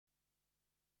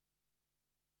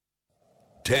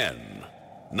10,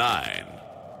 9,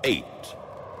 8,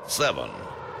 7,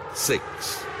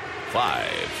 6, 5,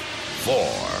 4,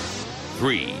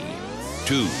 3,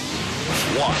 2, 1,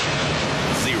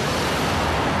 0.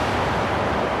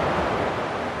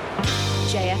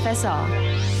 JFSR.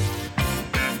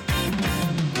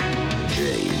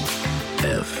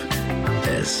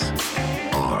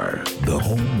 JFSR. The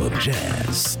home of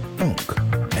jazz, funk,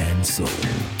 and soul.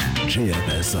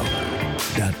 JFSR.co.uk.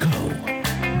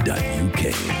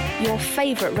 Your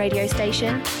favorite radio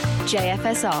station,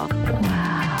 JFSR.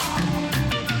 Wow.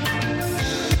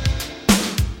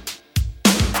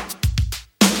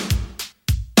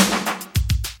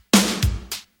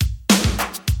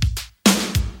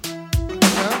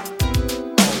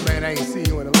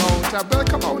 Brother,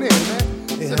 come on in, man.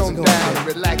 Hey, sit on down and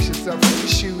relax yourself. Get your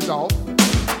shoes off.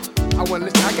 I want to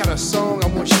listen. I got a song I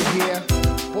want you to hear.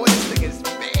 Boy, this thing is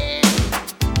bad.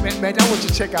 Man, I want you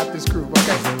to check out this groove,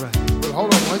 okay? Right. Well,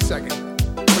 hold on 1 second.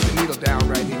 Put the needle down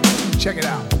right here. Check it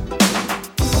out.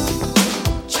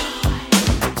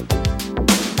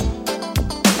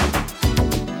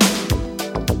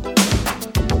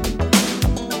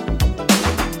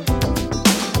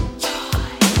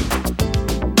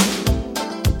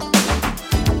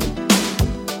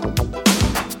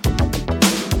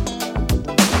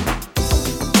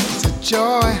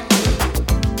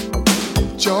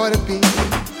 Joy to be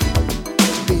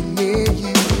near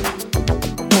you.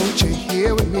 Won't you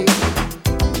here with me?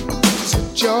 It's a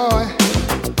joy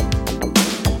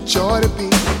to be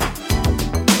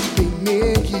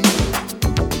near you.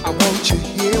 I want you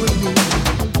here with me.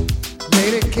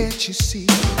 Lady, can't you see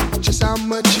just how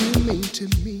much you mean to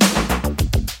me?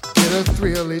 Get a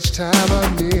thrill each time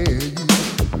I'm near you.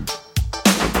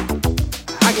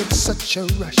 I get such a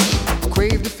rush,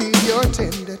 crave to feel your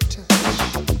tender touch.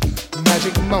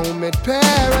 Magic moment,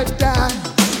 paradise.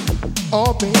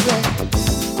 Oh, baby,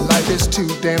 life is too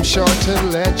damn short to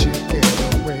let you get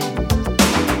away.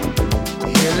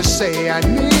 Here to say I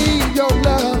need your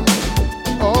love.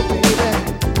 Oh, baby,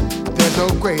 there's no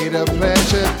greater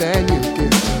pleasure than you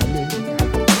give to me.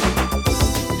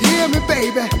 Hear me,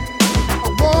 baby, I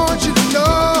want you to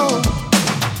know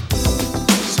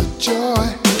it's a joy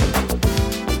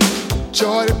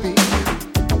to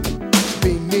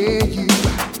be near you.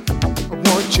 I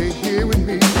want you here with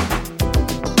me.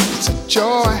 It's a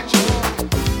joy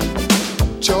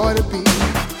to be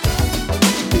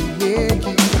near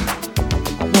you.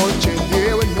 I want you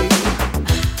here with me.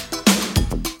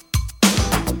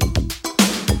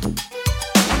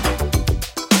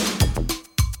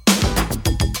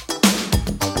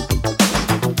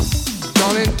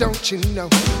 Darling, don't you know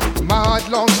my heart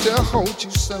longs to hold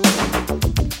you so.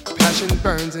 Passion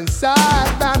burns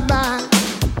inside my mind.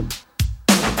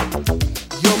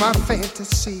 You're my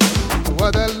fantasy. No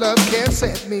other love can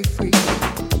set me free.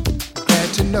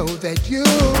 Glad to know that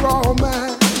you're all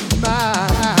mine.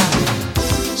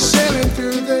 Sailing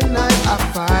through the night, I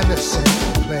find the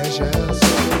simple pleasures.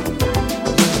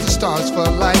 Use the stars for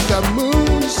light, the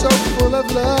moon so full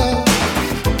of love.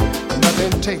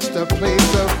 Nothing takes the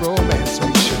place of romance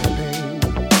or champagne.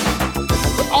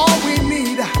 But all we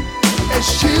need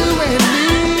is you and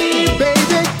me,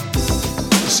 baby.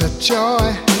 It's a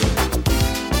joy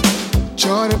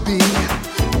to be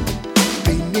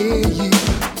near you.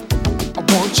 I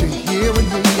want you here with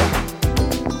me.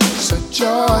 It's a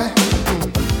joy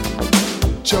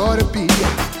to be.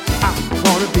 I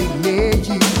wanna be near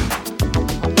you.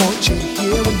 I want you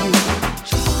here with me.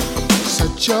 It's a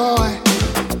joy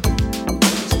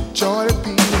to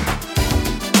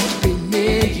be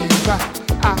near you.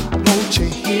 I want you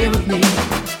here with me.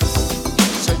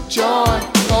 It's a joy,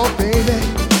 oh baby,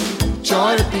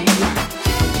 joy to be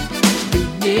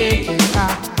near you.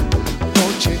 I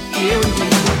want you here with me.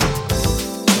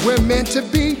 We're meant to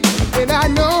be, and I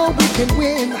know we can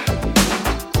win.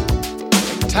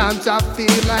 At times I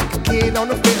feel like a kid on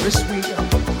a Ferris wheel.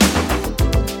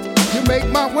 You make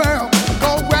my world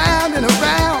go round and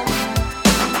around.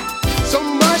 So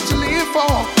much to live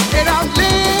for, and I'm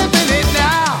living it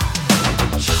now.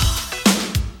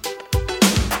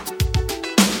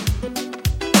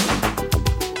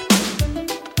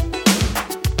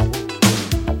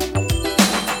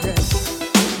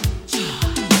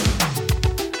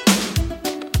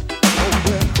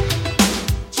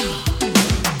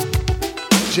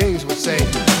 James would say,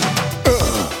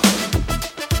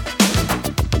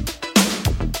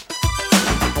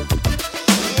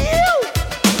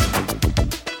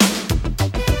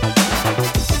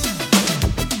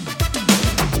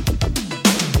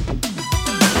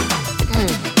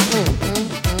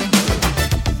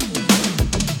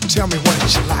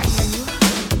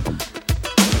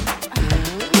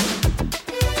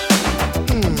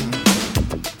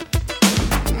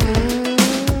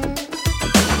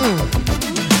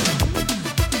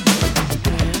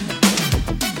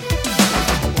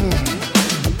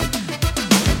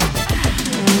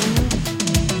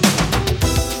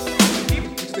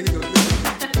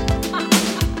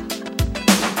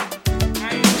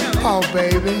 on,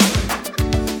 baby.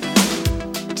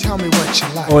 Tell me what you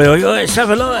like. Oi, oi, oi,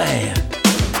 Savoy.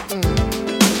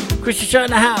 Christian Show in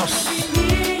the house.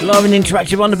 Live and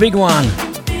interactive on the big one.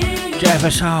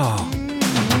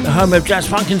 JFSR. The home of jazz,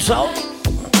 funk and soul.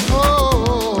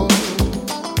 Oh,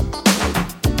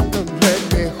 come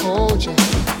let me hold you.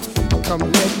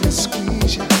 Come let me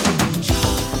squeeze you.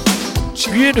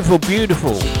 Beautiful,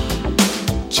 beautiful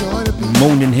Joy to be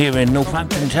morning here in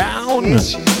Northampton Town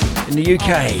with you. in the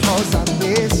UK. 'Cause I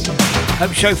miss you. Hope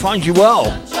the show finds you well.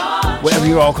 Wherever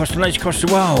you are across the nation, across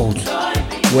the world.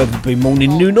 Whether it be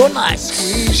morning, noon or night.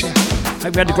 Squeeze you.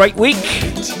 Hope you had a great week.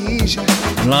 Tease you.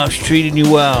 And life's treating you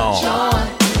well.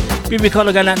 Joy. Give me a call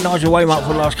again at Nigel Waymark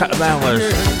for the last couple of hours.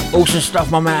 Awesome stuff,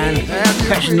 my man.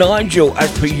 Catch Nigel as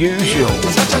per usual.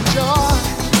 Such a joy.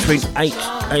 Between 8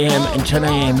 a.m. and 10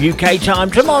 a.m. UK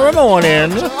time tomorrow morning.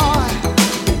 Joy.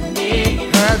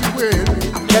 Have you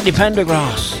with me? Teddy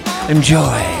Pendergrass.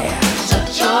 Enjoy.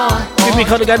 Joy. Give me a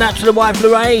call again out to the wife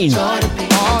Lorraine. Joy to be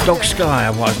Dog Sky,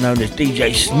 otherwise known as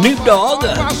DJ Snoop Dogg.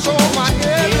 my soul, my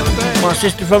everything. My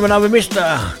sister from another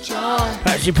mister. Joy.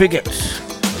 Patsy Piggott.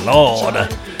 Lord.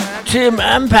 Tim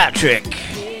and Patrick.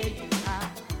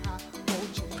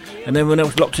 And everyone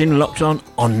else locked in and locked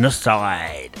on the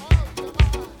side.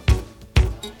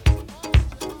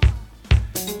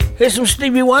 Here's some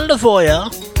Stevie Wonder for you.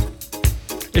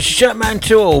 It's a Shirtman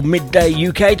Tour, midday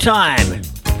UK time.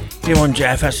 Here on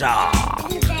JFSR.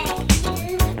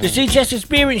 The CTS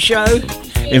Experience Show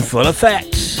in full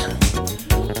effect.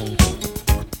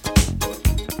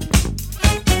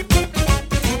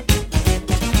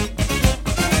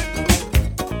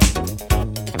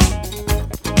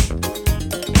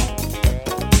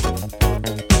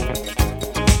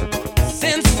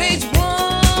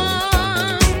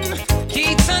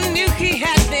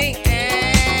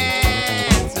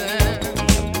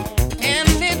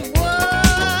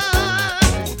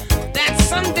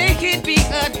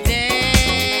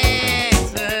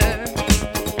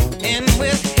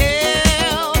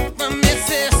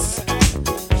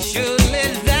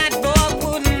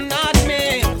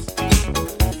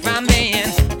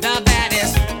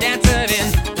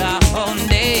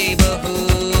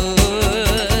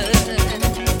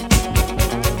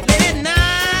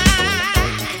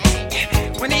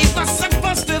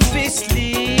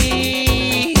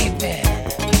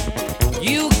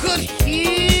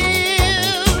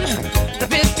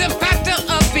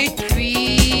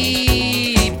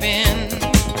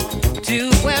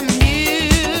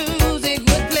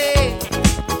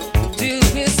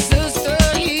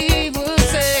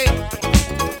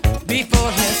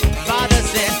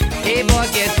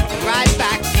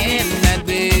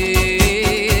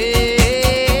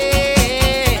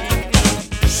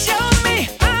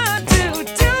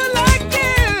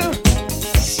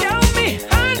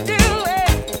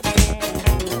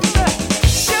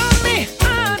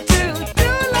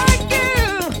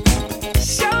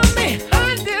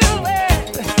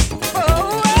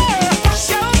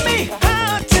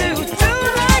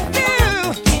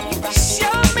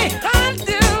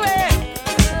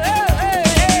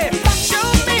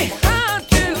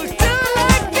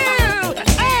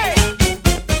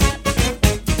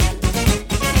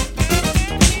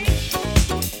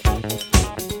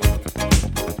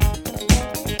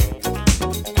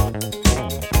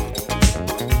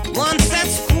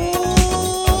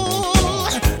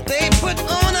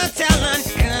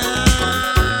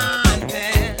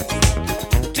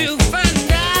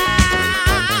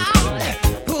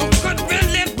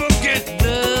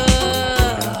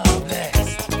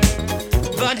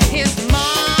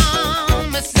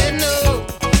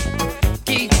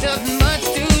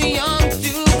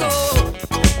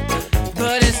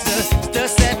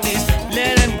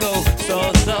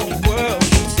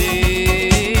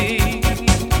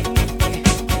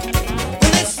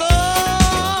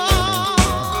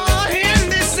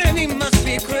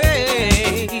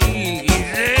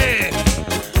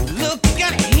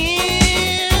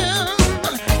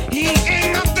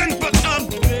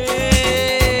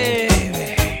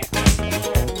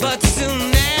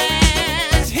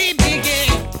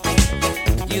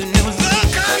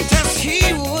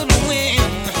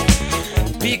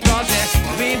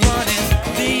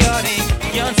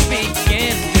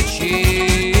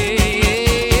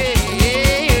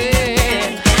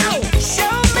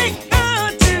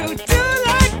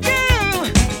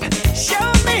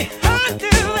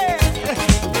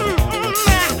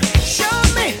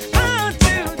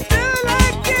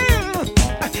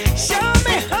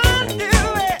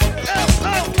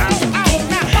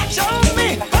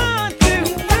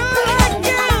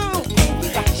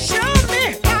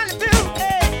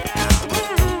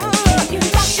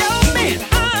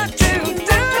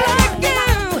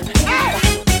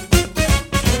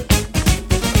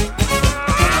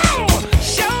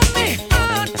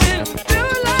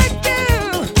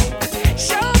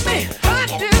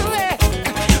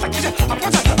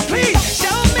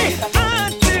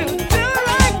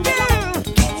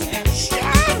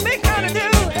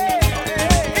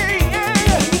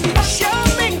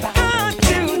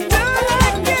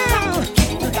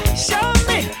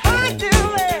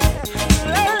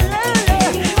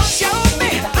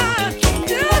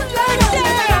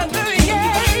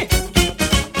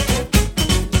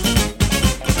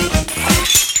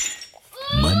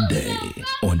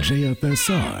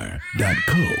 jfsr.co.uk.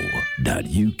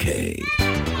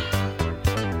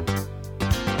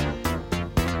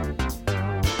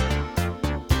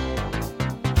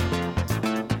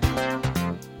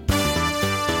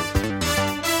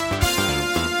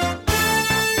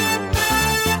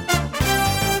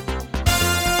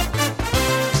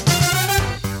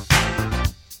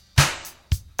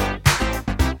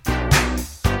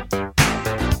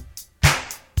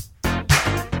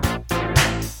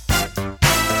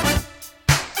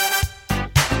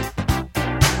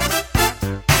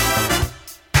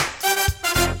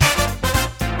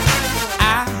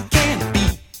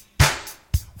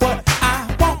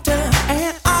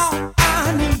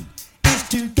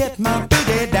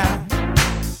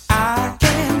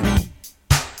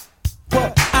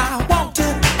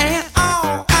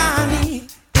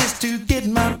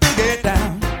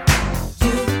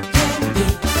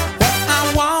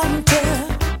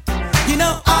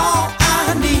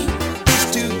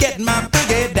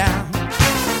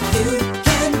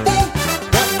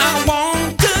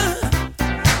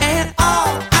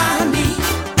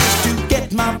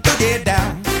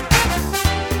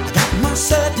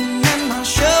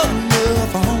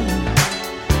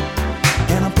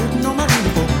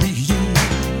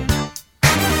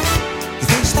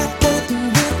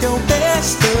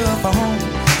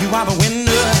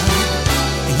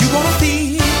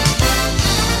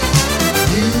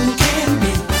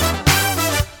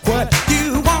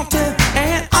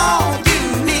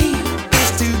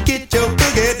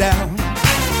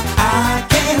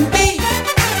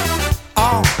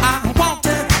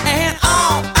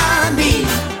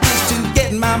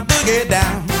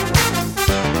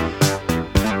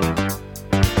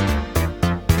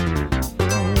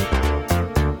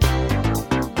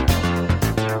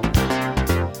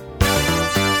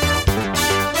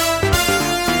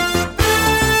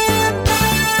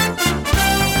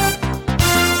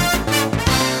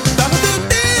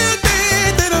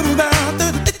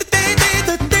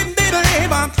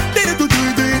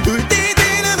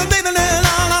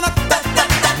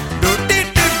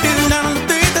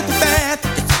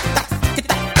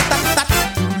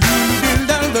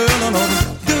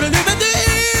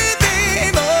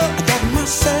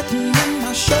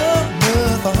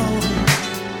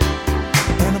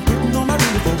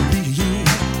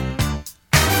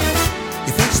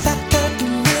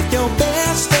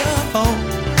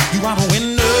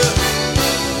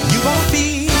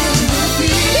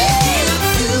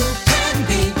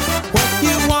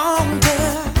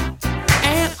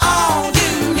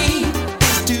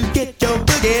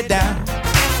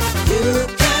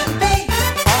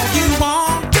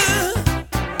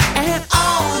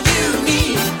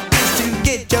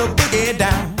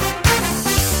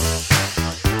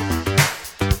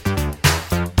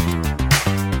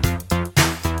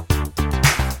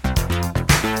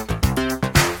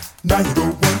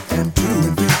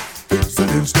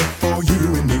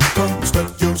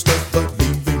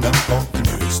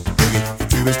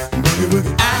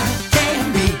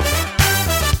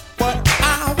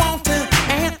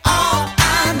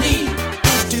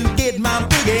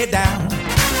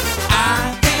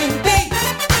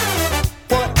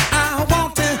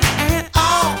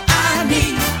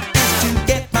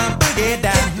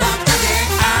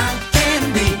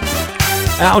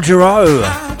 Al Jarreau,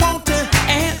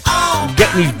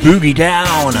 Get Me Boogie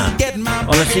Down on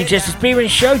the CJS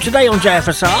Experience show today on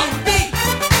JFSR.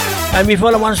 And we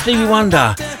follow one Stevie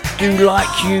Wonder, Do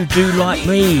Like You, Do Like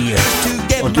Me,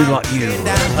 or Do Like You.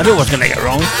 I knew I was going to get it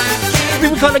wrong.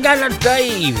 People kind of going to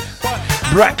Dave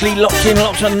Brackley, locked in,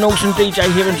 locked on, an awesome DJ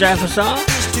here on JFSR.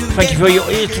 Thank you for your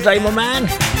ears today, my man.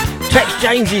 Tex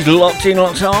James is locked in,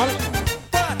 locked on.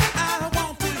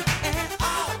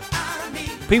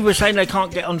 People are saying they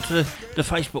can't get onto the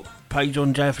Facebook page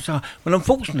on JFSR. Well,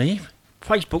 unfortunately,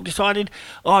 Facebook decided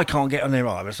I can't get on there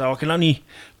either, so I can only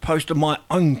post on my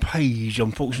own page,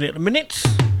 unfortunately, at the minute.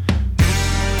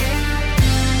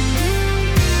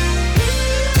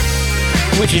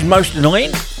 Which is most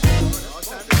annoying.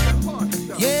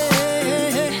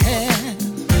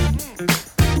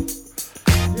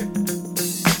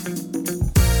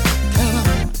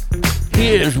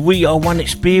 Here's We Are One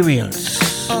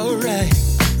Experience. Alright.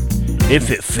 If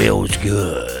it feels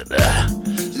good.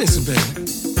 Listen, baby.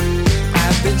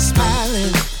 I've been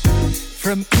smiling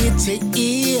from ear to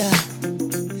ear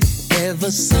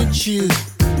ever since you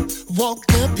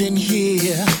walked up in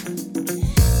here.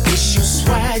 It's your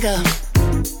swagger,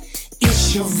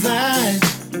 it's your vibe,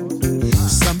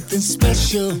 something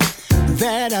special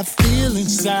that I feel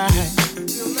inside.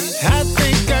 I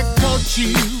think I caught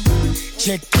you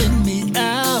checking me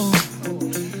out.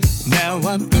 Now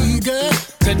I'm eager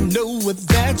to to know what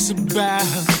that's about.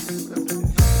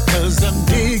 'Cause I'm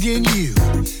digging you,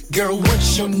 girl,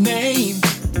 what's your name?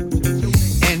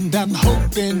 And I'm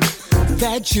hoping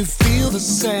that you feel the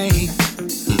same.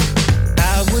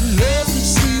 I would love to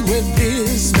see where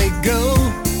this may go.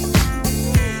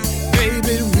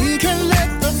 Baby, we can let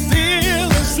the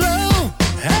feeling flow.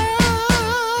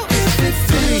 Oh, if it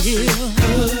feels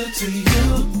good to you,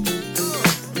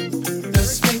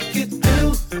 let's make it do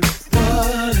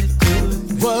what it do.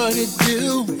 What it do,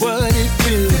 what it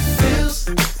do. It feels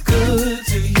good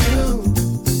to you.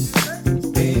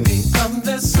 Baby, I'm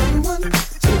that someone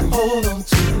to hold on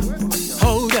to.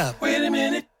 Hold up. Wait a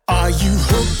minute. Are you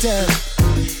hooked up?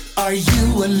 Are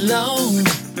you alone?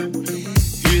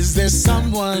 Is there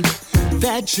someone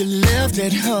that you left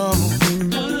at home?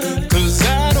 'Cause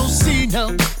I don't see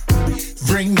no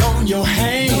ring on your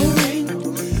hand.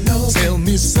 Tell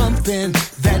me something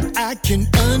that I can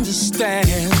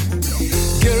understand.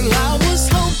 Girl, I was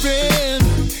hoping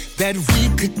that we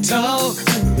could talk,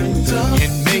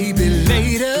 and maybe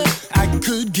later I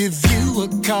could give you a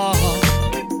call.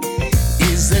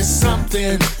 Is there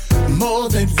something more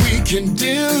that we can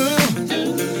do?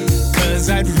 'Cause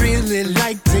I'd really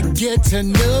like to get to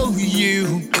know you.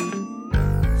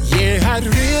 Yeah, I'd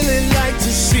really like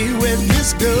to see where this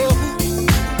goes.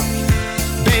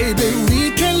 Baby, we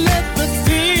can let the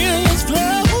feelings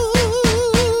flow.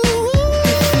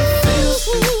 Feels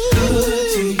good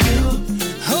to you.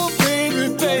 Oh, baby,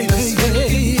 baby,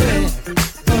 yeah.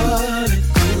 What it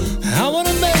do. I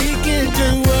wanna make it do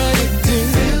what it do.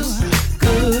 Feels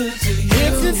good to you.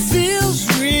 If it feels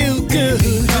real good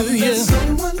to you.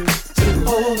 Someone to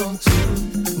hold on to.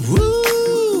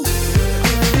 Woo. If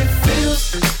it feels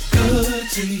good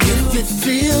to you. If it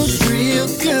feels real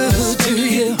good to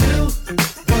you.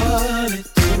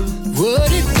 What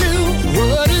it do,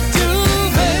 what it do,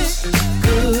 babe.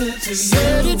 Good to you.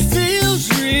 Said it feels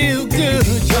real good,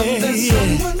 yeah,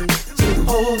 yeah. To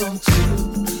hold on to.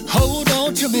 Hold on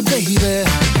to me, baby.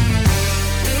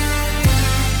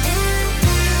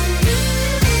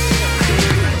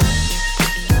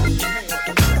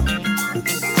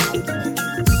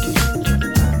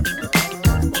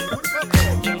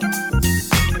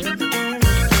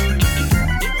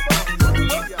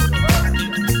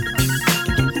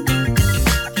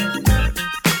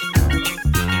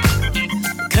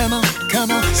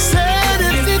 Come on, said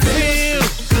if it feels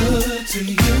good to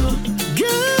you,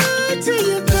 good to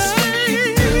you,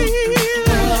 baby.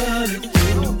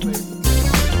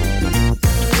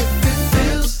 If it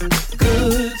feels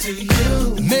good to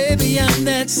you, maybe I'm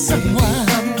that someone.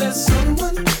 I'm that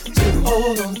someone to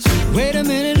hold on to. Wait a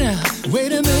minute now,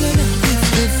 wait a minute now.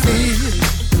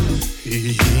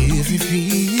 If it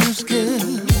feels good,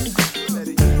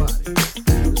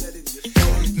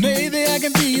 maybe I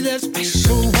can be that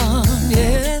special one.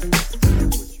 Yeah,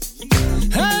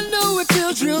 I know it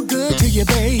feels real good to you,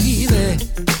 baby.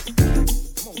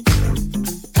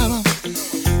 Come on,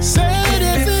 said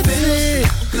if it feels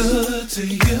good to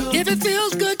you, if it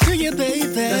feels good to you, baby,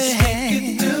 let's make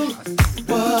it do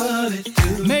what it do.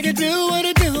 Make it do what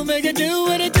it do, make it do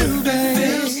what it do, baby.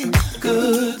 It feels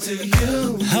good to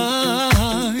you.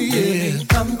 Yeah,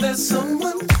 I'm that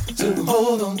someone to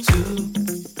hold on to.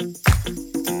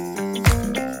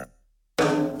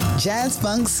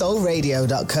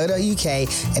 JazzFunkSoulRadio.co.uk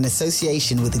in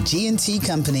association with the G&T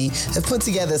Company have put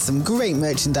together some great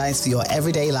merchandise for your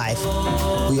everyday life.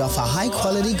 We offer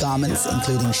high-quality garments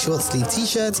including short-sleeve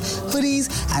t-shirts, hoodies,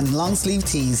 and long-sleeve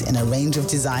tees in a range of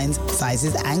designs,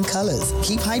 sizes, and colors.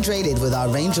 Keep hydrated with our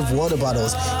range of water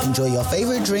bottles, enjoy your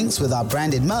favorite drinks with our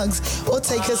branded mugs, or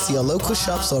take us to your local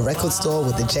shops or record store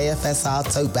with the JFSR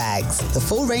tote bags. The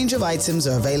full range of items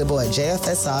are available at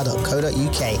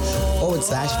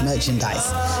jfsr.co.uk/merchandise.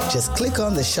 Just click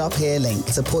on the shop here link.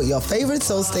 Support your favorite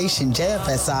soul station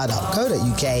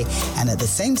jfsr.co.uk and at the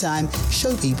same time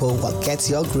show people what gets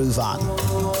your groove on.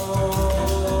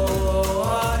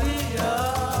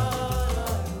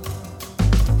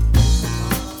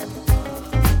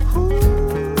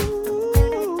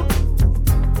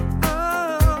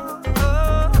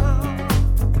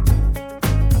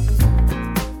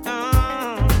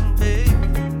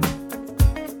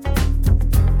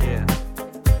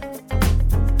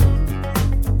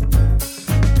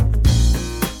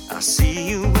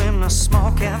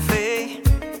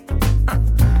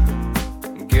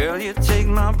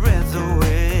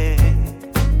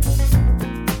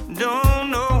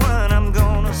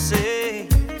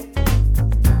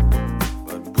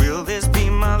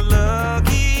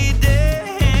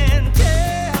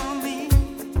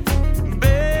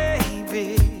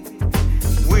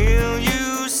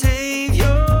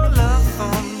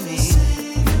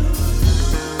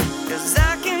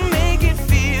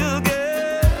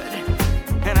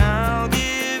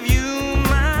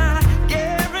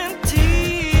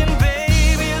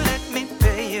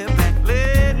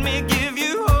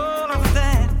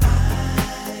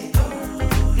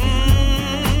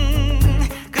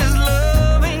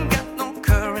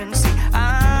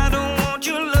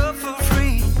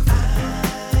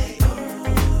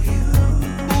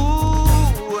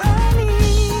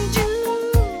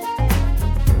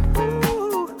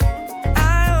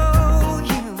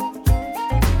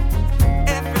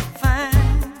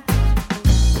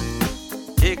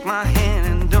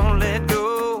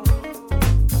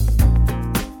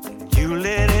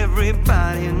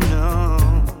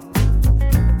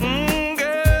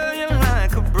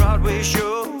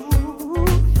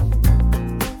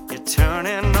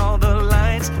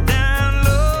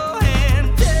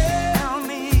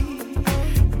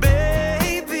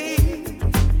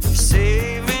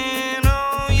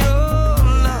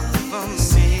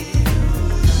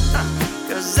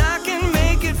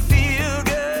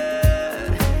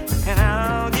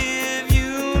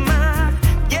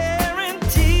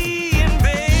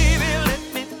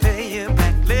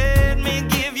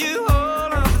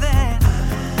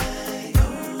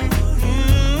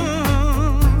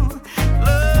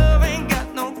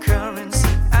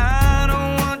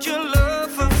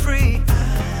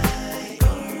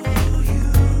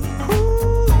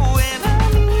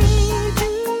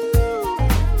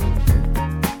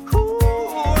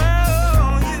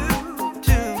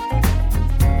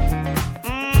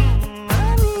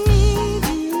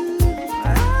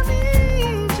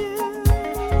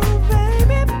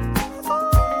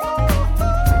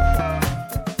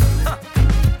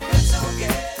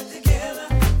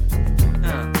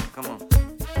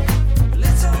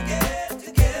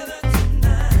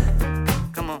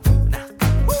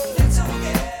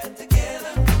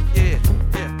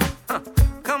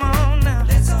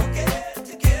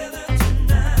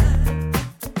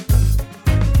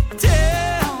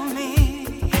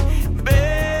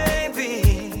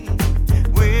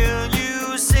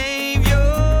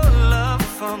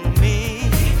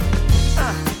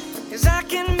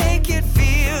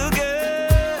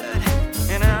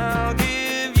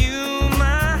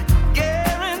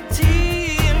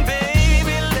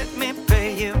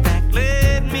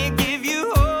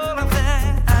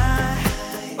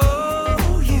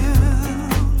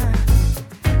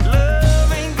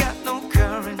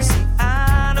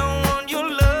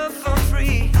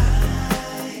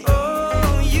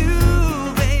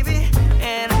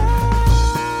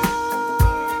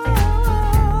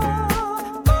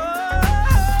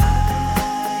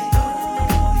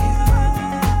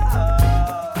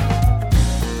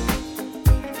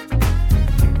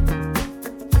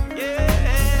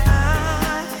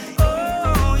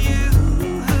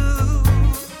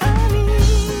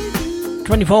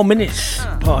 24 minutes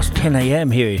past 10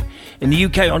 a.m. here in the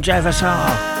UK on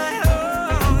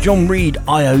JFSR. John Reed,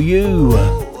 IOU.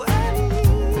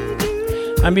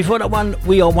 And before that one,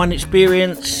 We Are One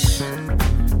Experience,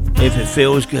 If It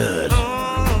Feels Good.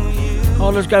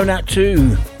 Hollers going out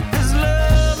to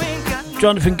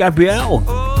Jonathan Gabriel,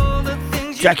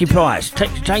 Jackie Price,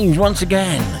 Take the Change once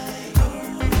again,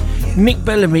 Nick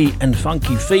Bellamy and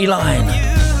Funky Feline,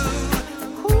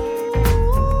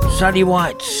 Sally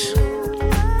White,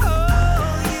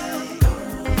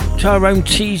 Tyrone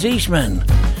Tees Eastman,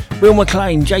 Will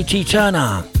McLean, JT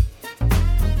Turner,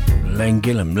 Len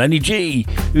Gillum, Lenny G,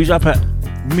 who's up at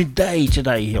midday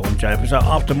today here on JFSR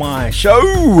after my show,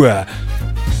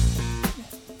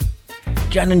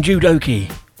 Jan and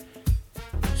Judoki,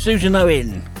 Susan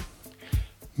Owen,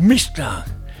 Mr.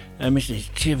 and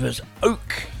Mrs. Chivers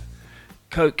Oak,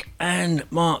 Coke and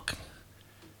Mark,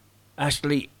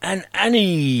 Ashley and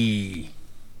Annie.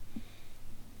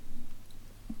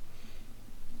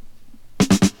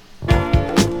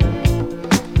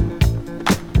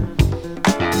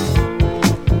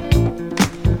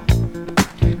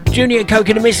 Junior, Coke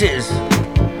and the Misses.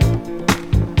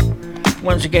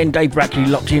 Once again, Dave Brackley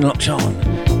locked in, locked on.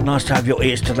 Nice to have your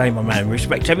ears today, my man.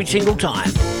 Respect every single time.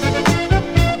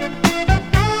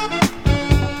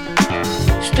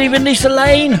 Stephen Lisa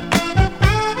Lane.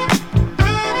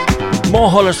 More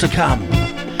hollers to come.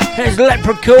 Here's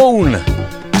Leprechaun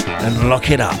and Lock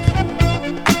It Up.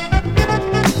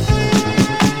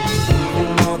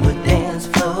 On the dance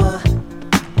floor,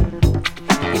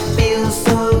 it feels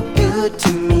so good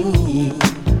to me.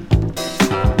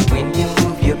 When you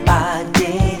move your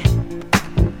body,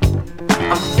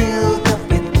 I'm filled up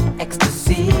with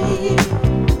ecstasy.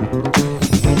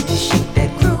 When you shake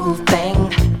that groove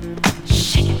thing,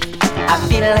 shake it. I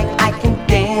feel like I can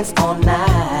dance all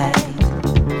night.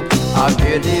 I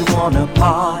really wanna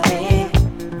party,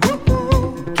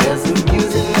 'cause the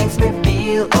music makes me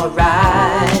feel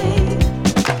alright.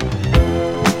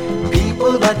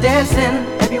 People are dancing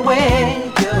everywhere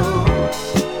you go.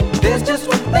 There's just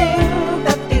one thing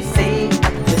that they say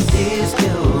at the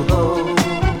disco.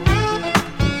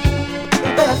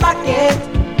 You better lock it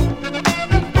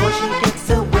before she gets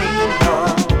away.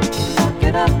 Lock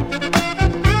it up.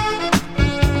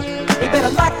 You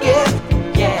better lock it,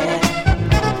 yeah.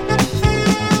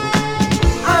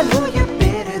 I know you're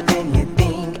better than you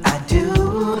think I do.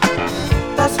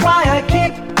 That's why I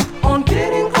keep on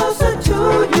getting closer to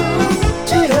you.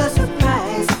 To your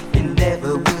surprise, you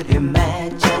never would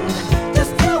imagine.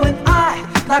 Just you and I,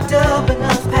 locked up in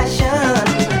our passion.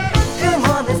 Come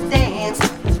on, let's dance,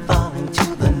 let's fall into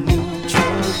the new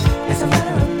trend. As a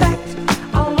matter of fact,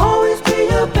 I'll always be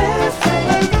your best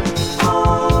friend.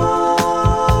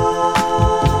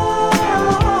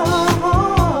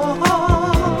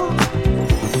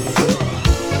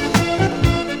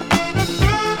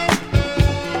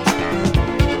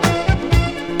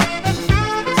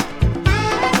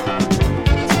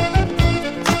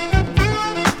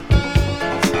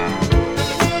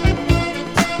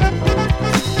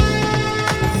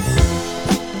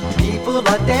 People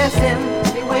are dancing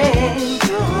everywhere you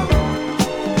go.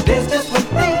 There's just one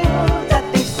thing that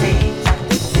they say at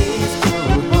the disco.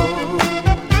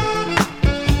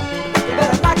 You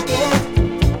better lock it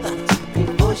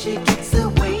before she gets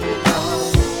away.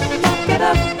 Lock it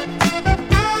up.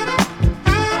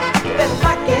 You better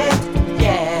lock it,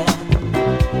 yeah.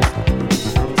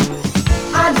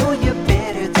 I know you're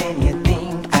better than you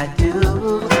think I do.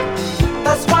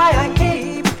 That's why I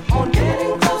keep on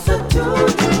getting closer to you.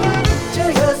 To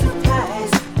your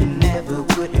surprise, you never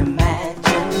would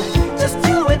imagine. Just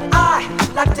you and I,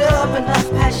 locked up in our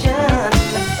passion.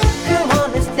 Come on,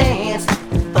 let's dance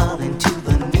and fall into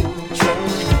the new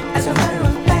trend. As a matter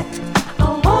of fact,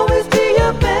 I'll always be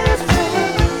your best friend.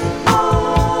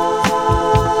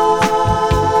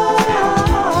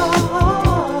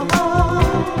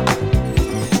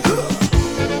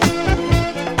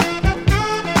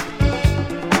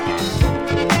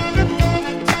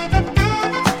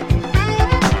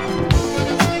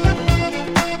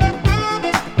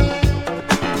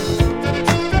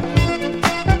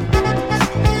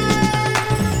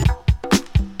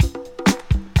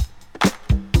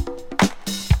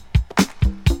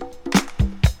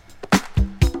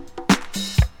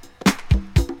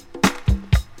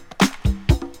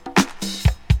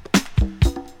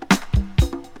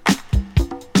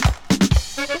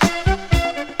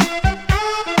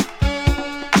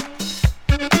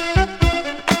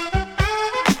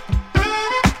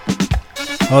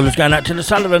 Hollers going out to the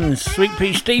Sullivans, Sweet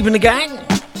Pea Steve and the gang,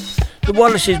 the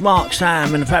Wallaces, Mark,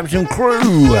 Sam and the Fabrican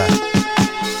crew.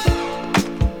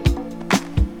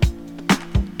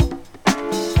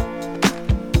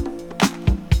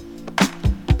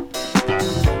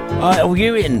 Lyle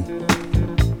Ewing,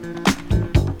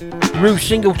 Ruth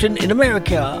Singleton in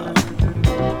America,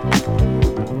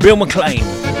 Bill McLean,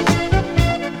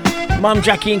 Mum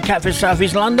Jackie and Catford South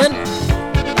East London,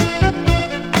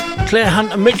 Claire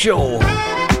Hunter Mitchell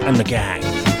and the gang,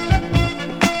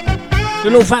 the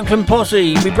Northampton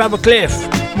Posse, my brother Cliff,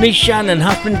 niece Shannon,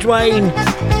 husband Dwayne,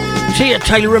 Tia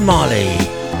Taylor and Marley.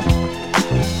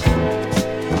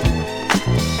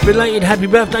 Belated happy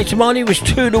birthday to Marley, was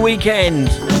 2 the weekend.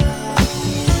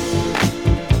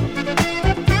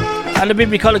 And a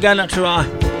big collar going up to our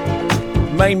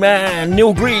main man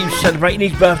Neil Greaves, celebrating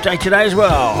his birthday today as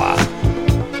well.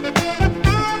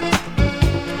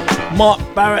 Mark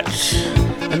Barrett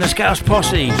and the Scouts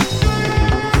Posse.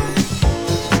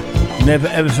 Never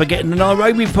ever forgetting the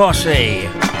Nairobi Posse.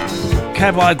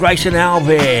 Cabby, Grace and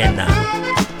Alvin.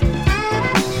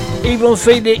 Yvonne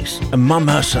Felix and Mum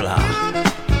Ursula.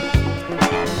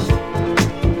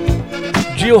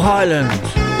 Jill Highland.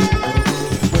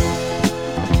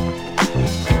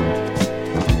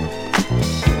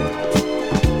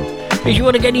 If you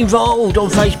want to get involved on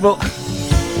Facebook,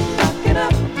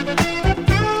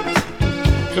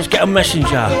 just get a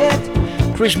messenger.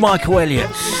 Chris Michael Elliott.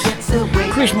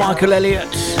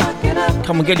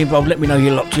 Come and get involved, let me know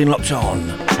you're locked in, locked on.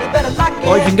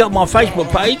 Or you can go to my Facebook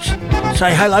page,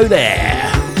 say hello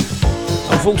there.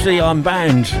 Unfortunately I'm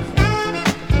banned,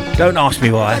 don't ask me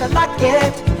why,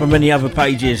 from any other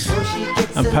pages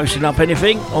and posting up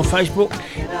anything on Facebook,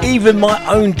 even my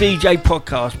own DJ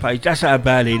podcast page. That's how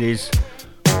bad it is.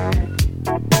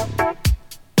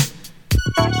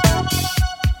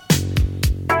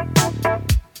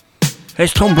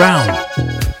 Here's Tom Brown.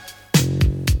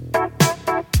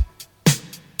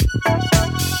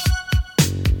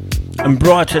 And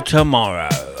Brighter Tomorrow.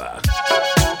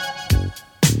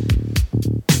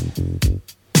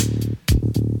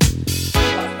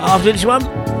 After this one,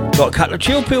 got a couple of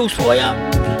chill pills for you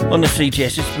on the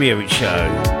CTS Experience Show.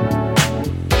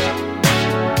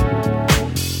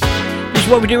 This is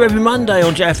what we do every Monday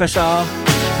on JFSR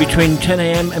between 10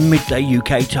 AM and midday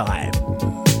UK time.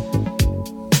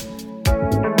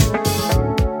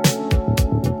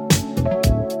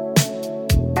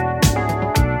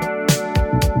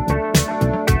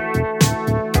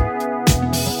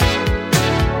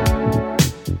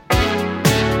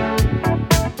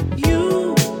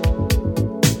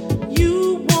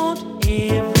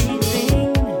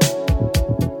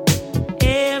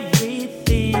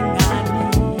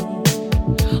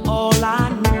 All I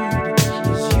need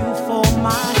is you for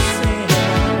myself.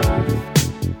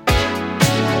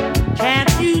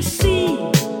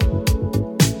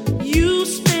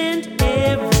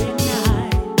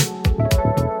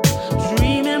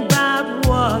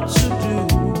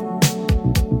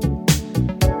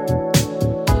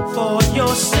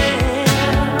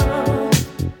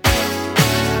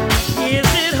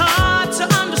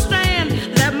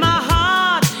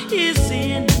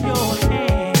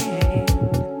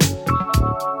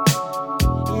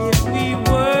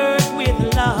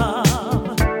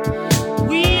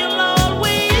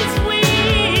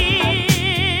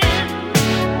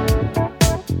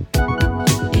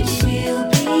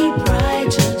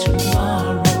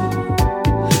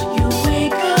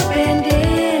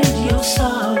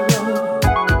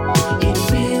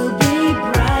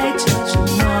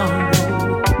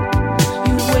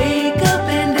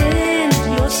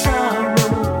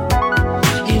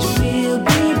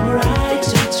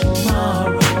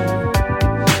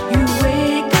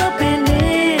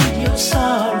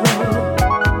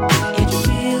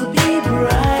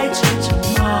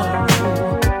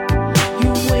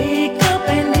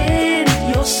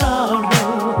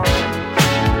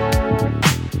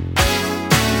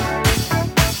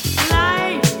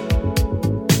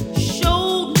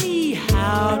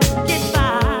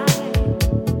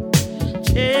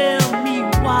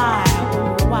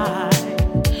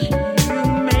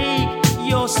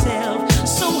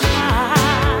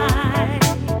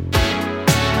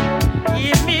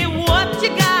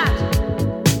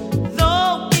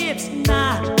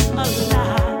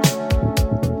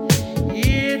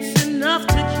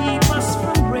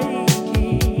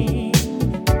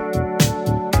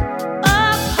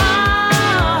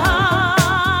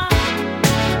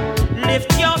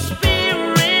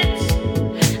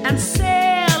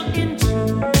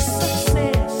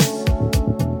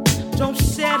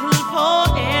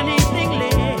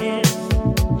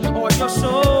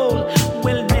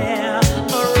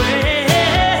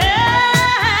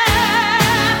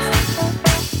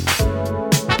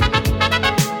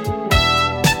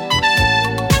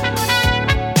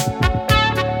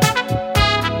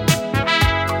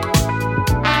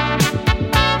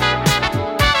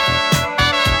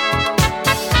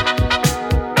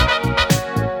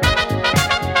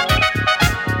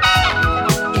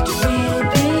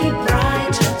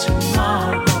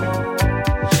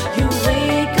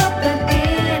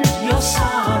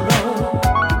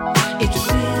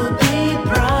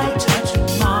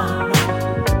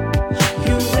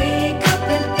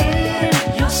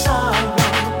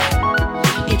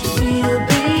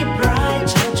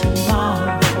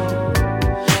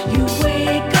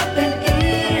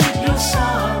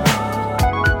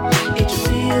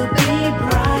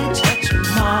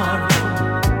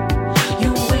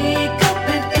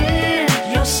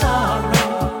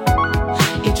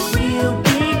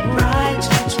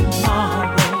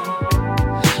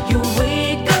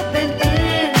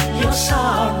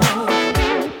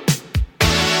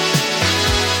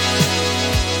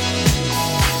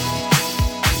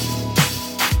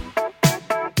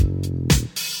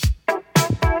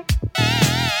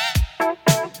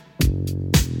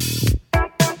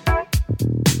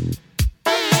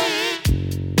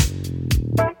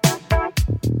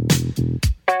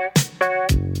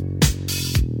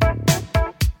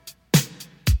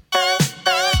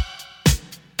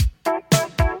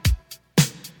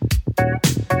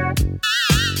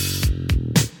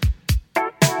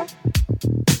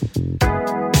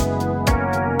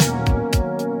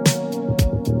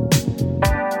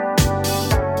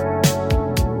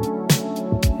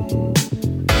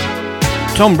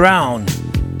 Tom Brown.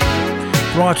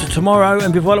 Brighter Tomorrow,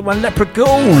 and before that one,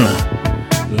 Leprechaun.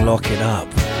 Lock It Up.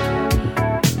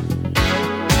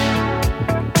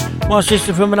 My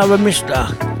sister from another mister,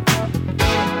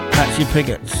 Patsy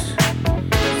Piggott,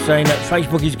 saying that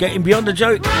Facebook is getting beyond a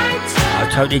joke. I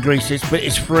totally agree, sis, but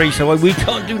it's free, so we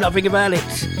can't do nothing about it.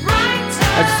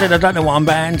 As I said, I don't know why I'm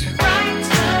banned.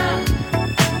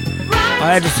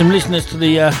 I added some listeners to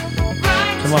the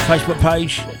to my Facebook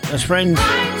page as friends.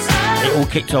 It all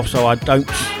kicked off, so I don't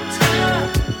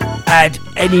add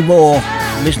any more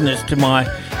listeners to my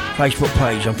Facebook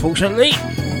page, unfortunately.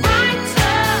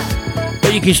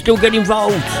 But you can still get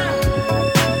involved.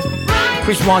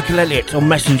 Chris Michael Elliott on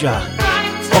Messenger.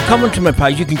 Or come onto my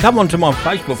page. You can come onto my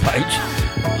Facebook page.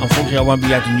 Unfortunately, I won't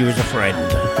be adding you as a friend.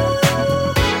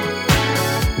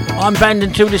 I'm banned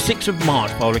until the 6th of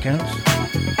March, by all accounts.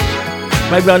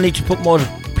 Maybe I need to put more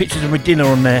pictures of my dinner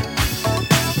on there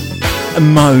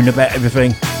and moan about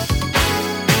everything.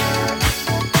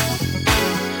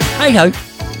 Hey ho,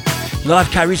 life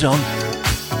carries on.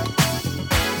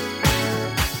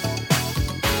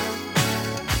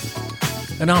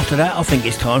 And after that, I think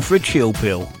it's time for a chill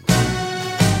pill.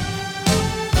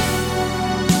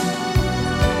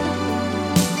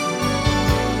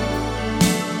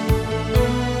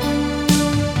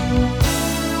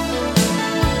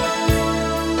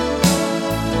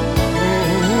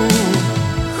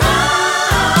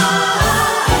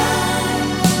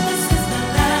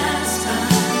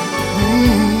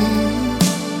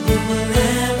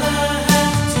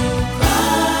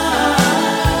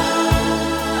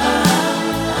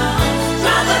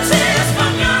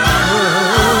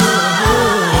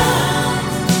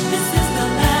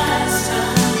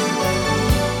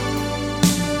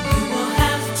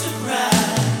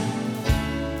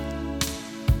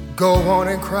 Go on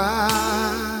and cry.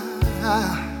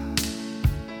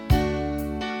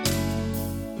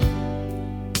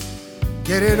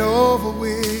 Get it over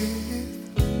with.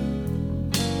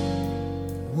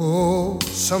 Oh,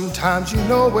 sometimes you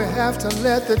know we have to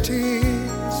let the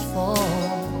tears fall.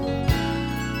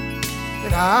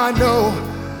 And I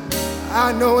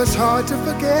know it's hard to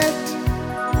forget.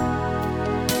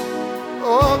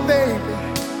 Oh, baby,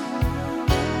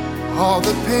 all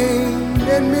the pain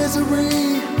and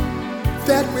misery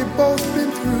that we've both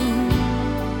been through.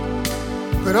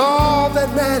 But all that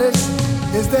matters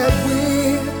is that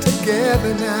we're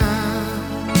together now.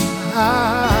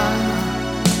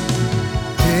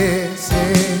 This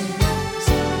is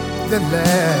the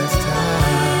last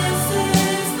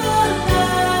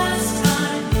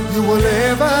time you will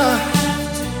ever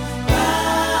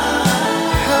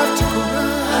have to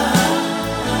cry.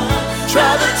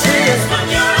 Try the tears from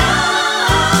your eyes.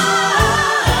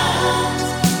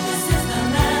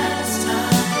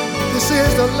 This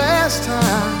is the last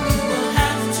time you will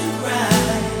have to cry.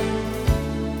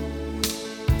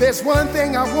 There's one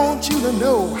thing I want you to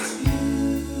know.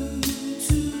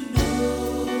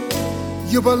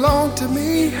 You belong to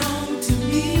me. I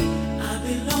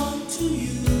belong to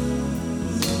you.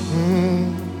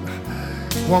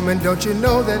 Woman, don't you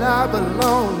know that I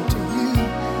belong to you?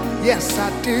 Yes, I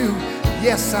do.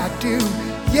 Yes, I do.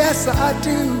 Yes, I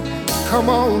do. Come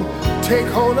on, take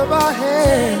hold of my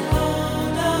hand.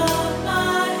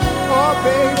 Oh,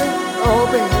 baby, oh,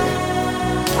 baby.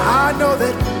 I know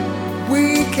that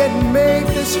we can make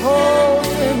this whole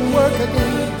thing work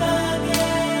again.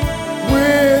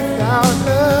 Without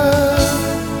a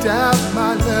doubt,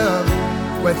 my love.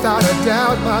 Without a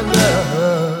doubt, my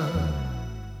love.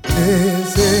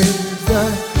 This is the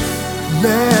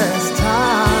last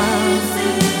time. This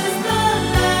is the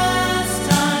last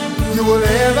time you will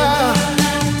ever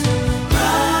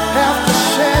have to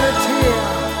shed a tear.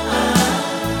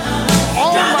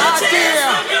 Oh, my dear.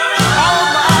 Oh,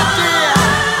 my dear.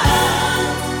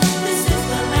 This is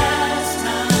the last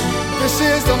time. This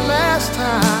is the last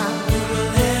time.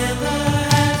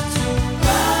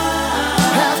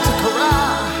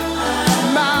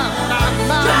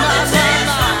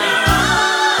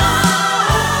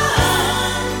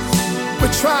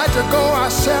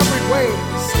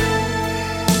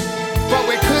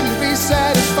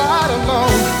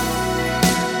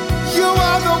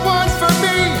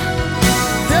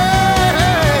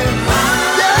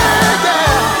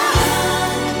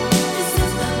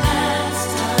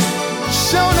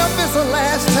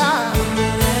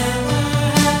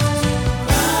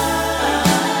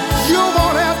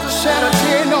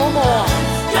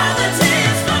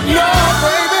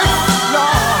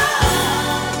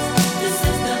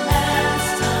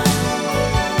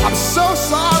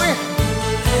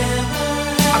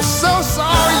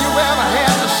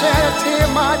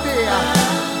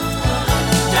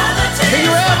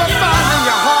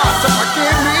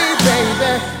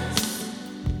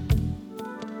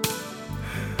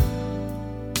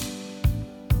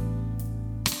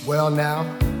 Well, now,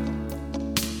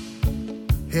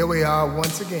 here we are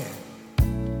once again,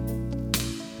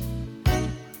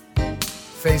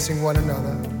 facing one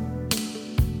another.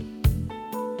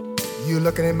 You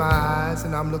looking in my eyes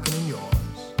and I'm looking in yours.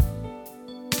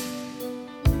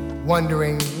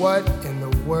 Wondering what in the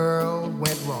world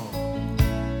went wrong.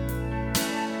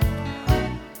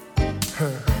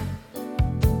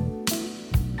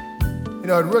 You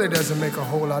know, it really doesn't make a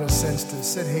whole lot of sense to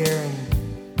sit here and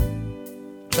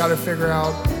try to figure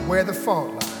out where the fault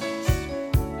lies.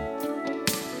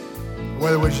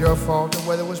 Whether it was your fault or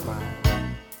whether it was mine.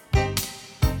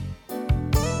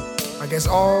 I guess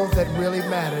all that really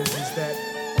matters is that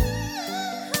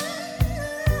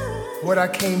what I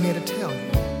came here to tell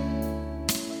you.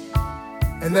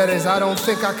 And that is, I don't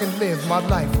think I can live my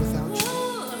life without you.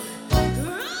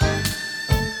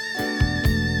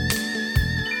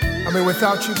 I mean,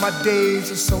 without you, my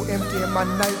days are so empty and my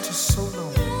nights are so lonely.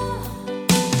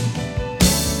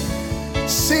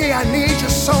 See, I need you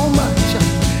so much.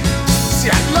 See,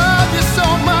 I love you so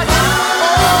much. Oh,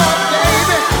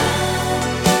 baby,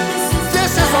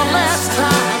 this is the last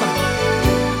time.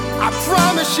 I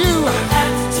promise you,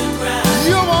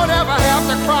 you won't ever have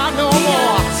to cry no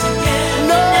more.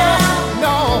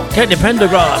 No. Take the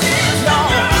Pendergrass.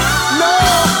 No.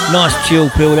 Nice chill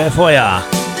pill there for ya.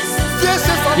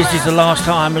 This is the last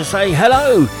time I say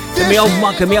hello to me old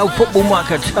mucker, me old football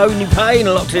mucker, Tony Payne,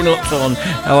 locked in, locked on.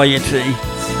 How are you, T?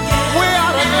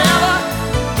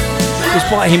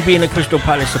 Despite him being a Crystal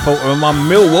Palace supporter and my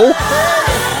Millwall,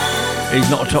 he's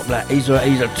not a top lad. He's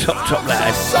a top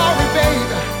lad.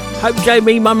 Hope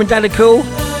Jamie, mum and dad are cool,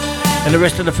 and the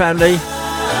rest of the family.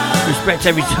 Respect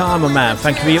every time, my man.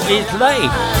 Thank you for your ears today.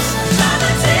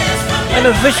 An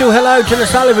official hello to the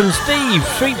Sullivan, Steve,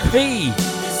 Sweet P,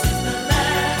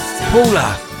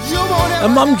 Paula,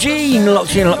 and Mum Jean,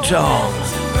 locked in, locked on.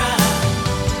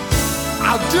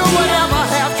 I'll do whatever I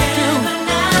have to do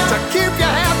to keep you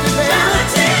happy, baby.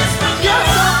 Yes,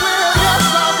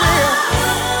 I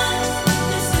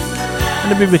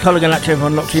will. And a big colour going out to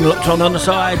everyone locked in, locked on the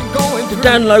side. The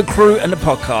download crew and the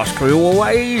podcast crew,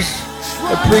 always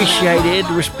appreciated,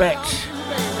 respect.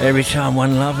 Every time,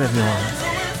 one love, everyone. Love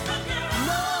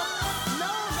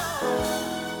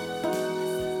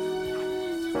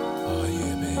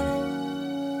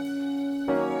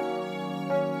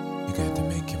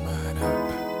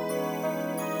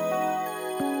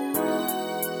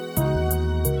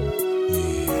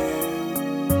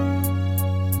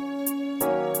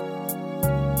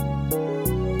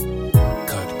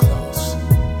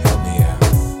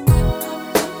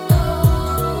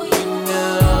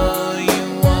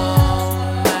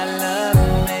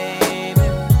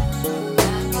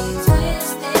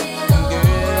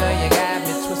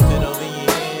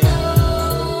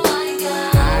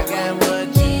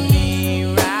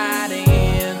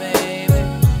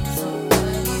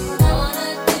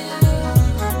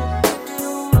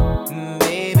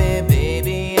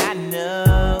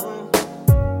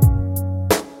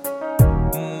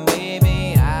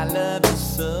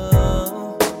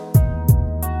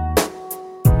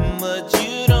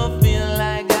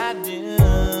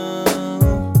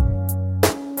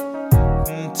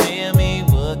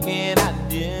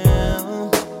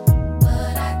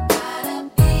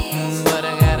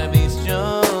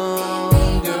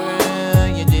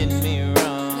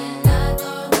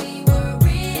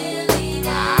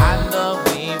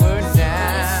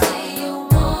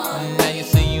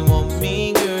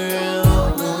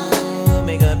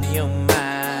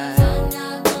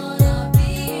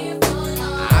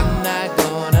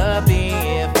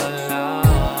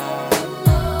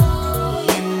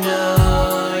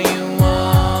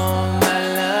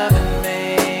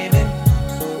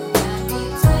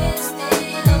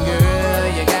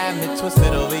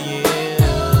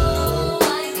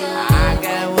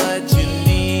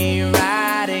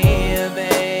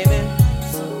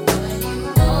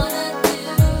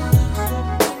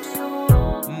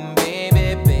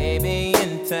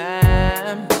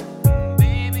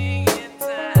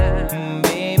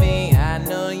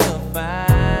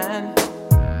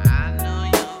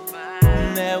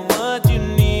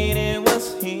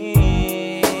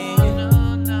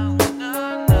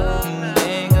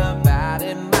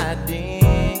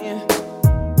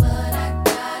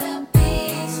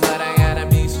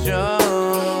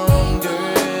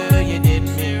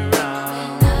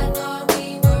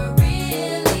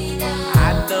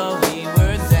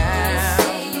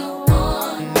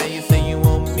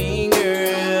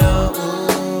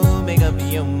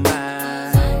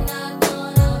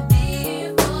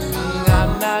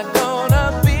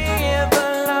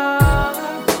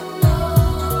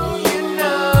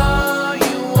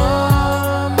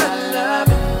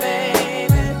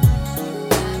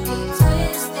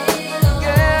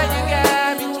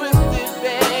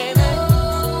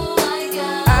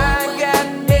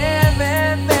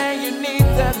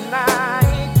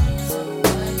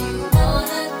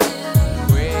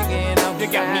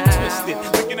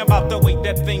twisted, thinking about the way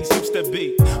that things used to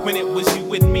be. When it was you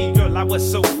with me, girl, I was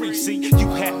so free. See, you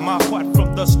had my heart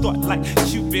from the start like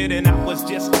Cupid, and I was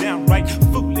just downright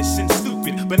foolish and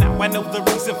stupid. But now I know the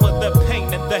reason for the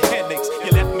pain and the headaches.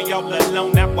 You left me all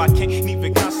alone, now I can't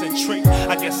even concentrate.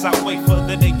 I guess I'll wait for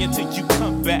the day until you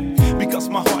come back, because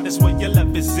my heart is where your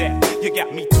love is at. You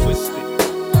got me twisted.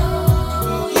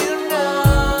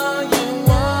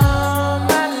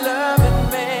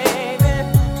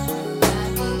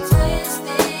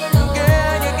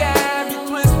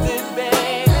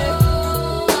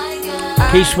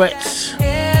 Keith Sweats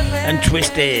and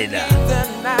Twisted.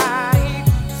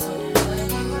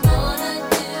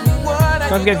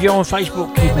 Don't forget, if you're on Facebook,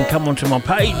 you can come onto my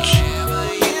page.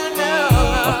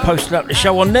 I've posted up the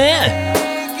show on there.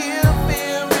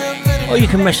 Or you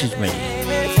can message me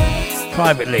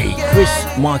privately,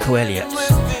 Chris Michael Elliott.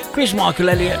 Chris Michael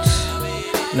Elliott.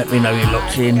 Let me know you're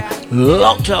locked in,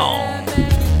 locked on.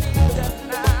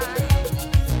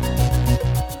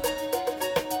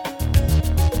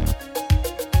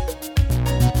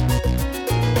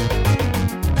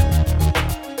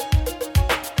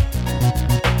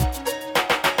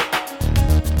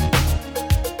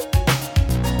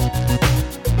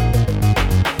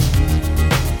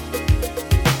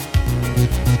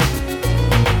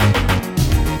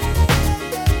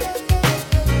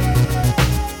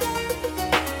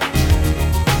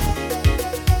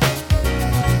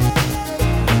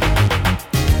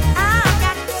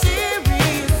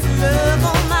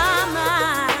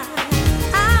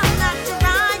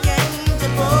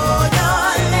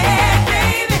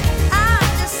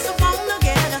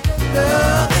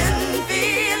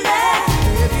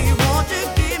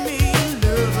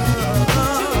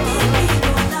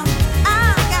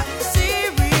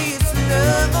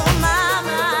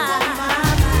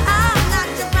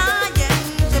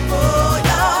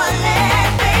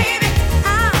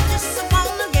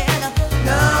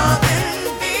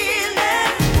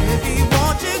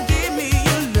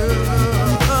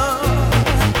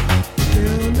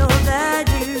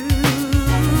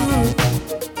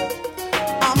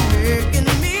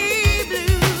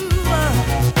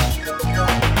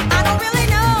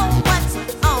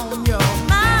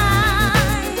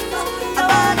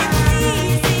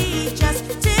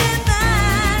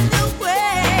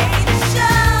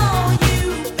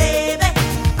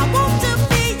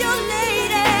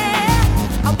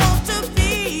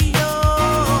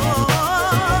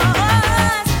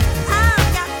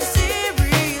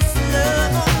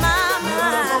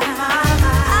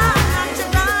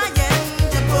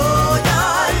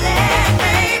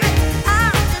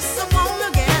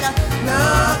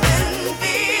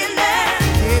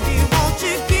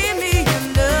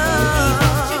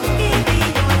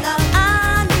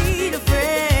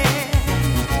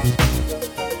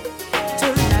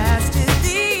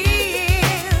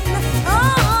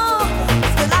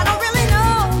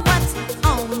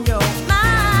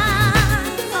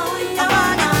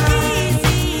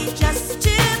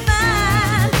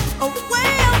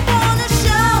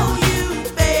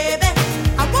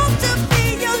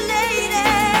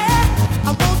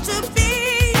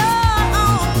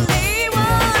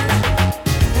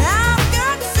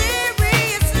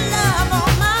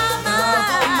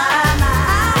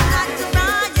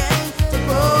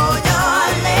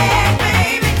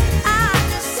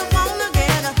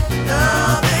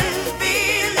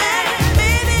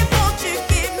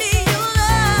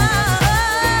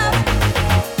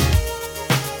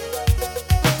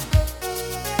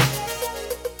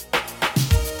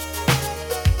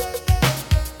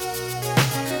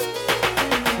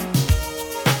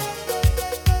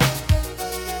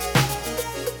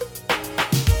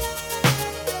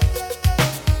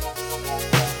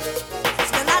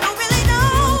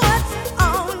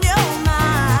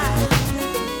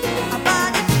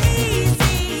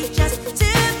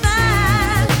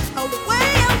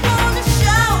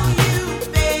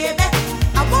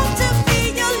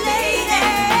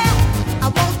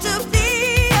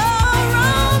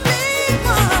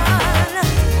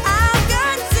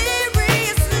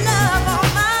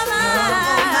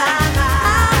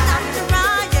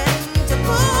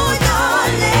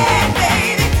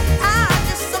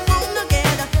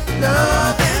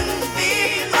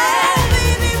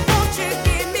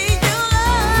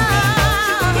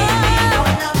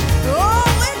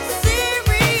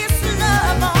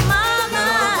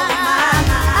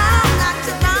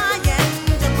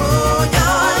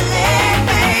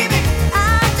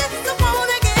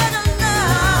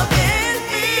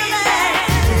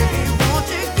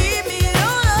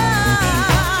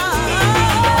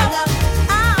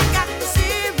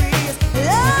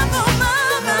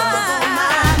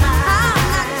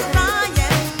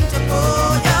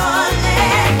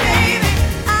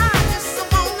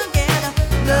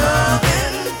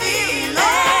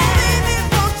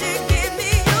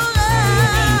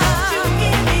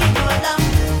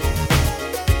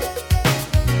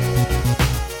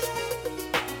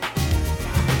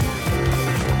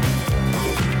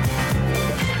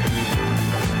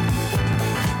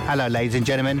 Hello, ladies and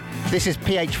gentlemen. This is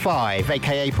PH5,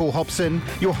 aka Paul Hobson,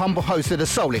 your humble host of the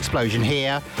Soul Explosion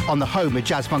here on the home of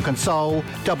Jazz Funk and Soul,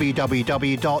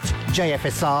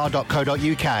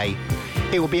 www.jfsr.co.uk.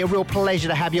 It will be a real pleasure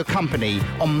to have your company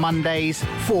on Mondays,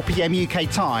 4 p.m.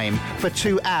 UK time, for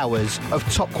 2 hours of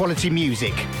top quality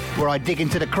music, where I dig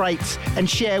into the crates and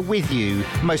share with you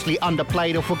mostly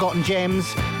underplayed or forgotten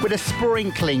gems, with a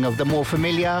sprinkling of the more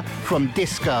familiar, from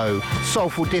disco,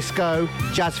 soulful disco,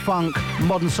 jazz funk,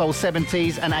 modern soul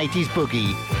 70s and 80s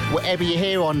boogie. Whatever you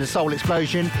hear on the Soul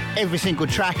Explosion, every single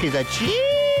track is a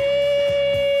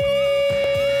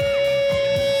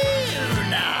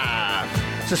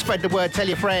So spread the word, tell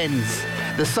your friends.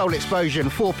 The Soul Explosion,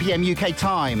 4 p.m. UK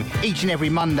time, each and every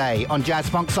Monday on Jazz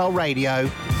Funk Soul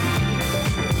Radio.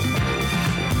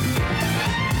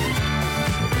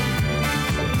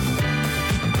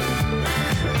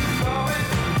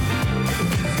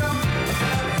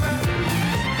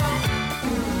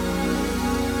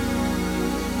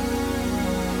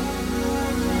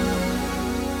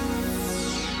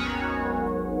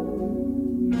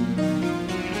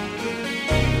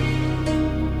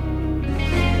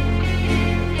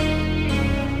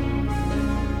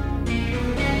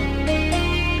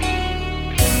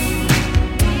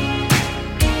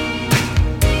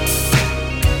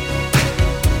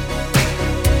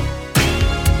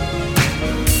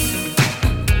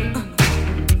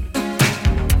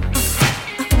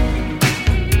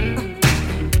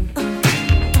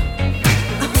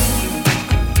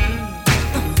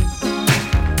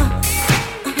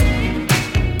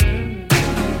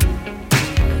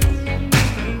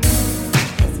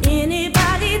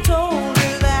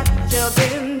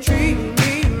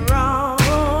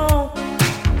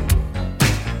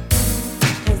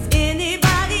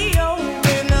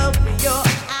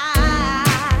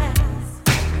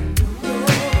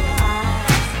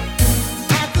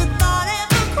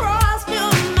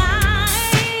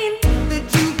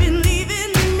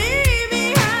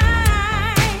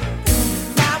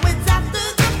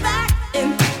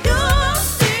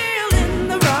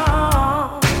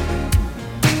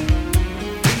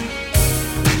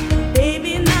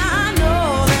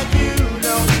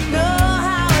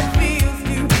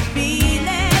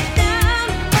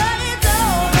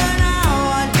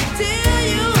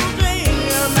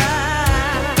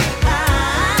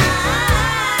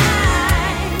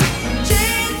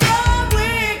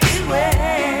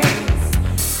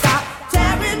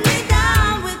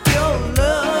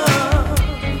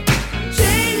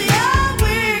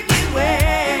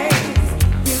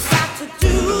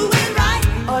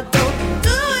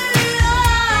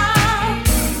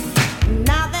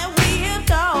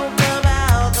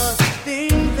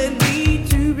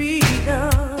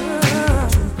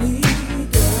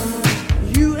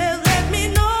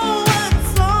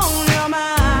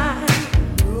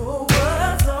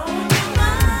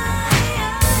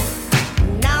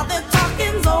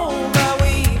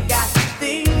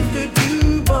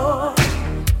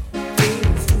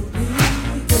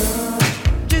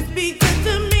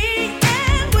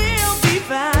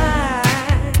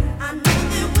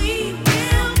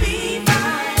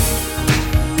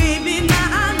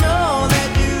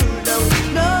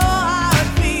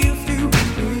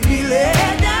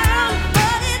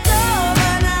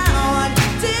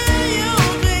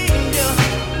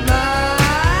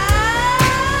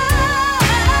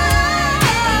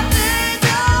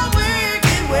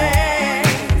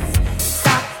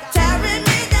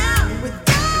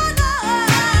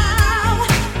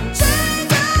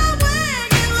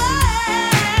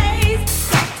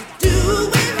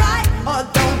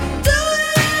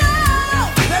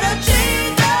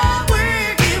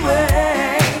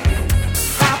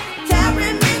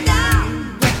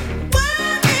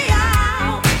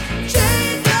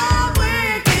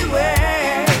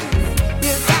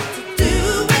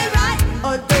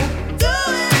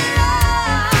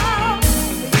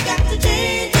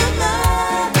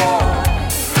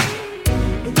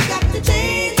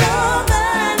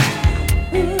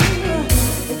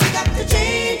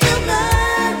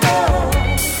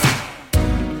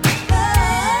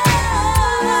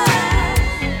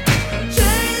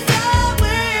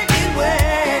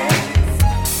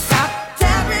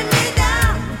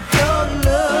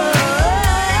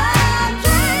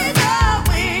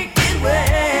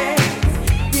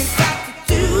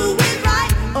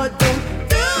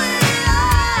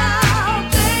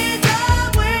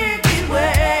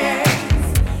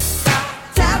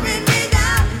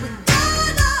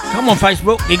 Come on,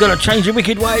 Facebook, you gotta change your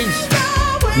wicked ways.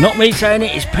 Not me saying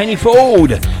it, it's Penny Ford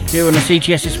here on the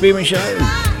CTS Experience Show.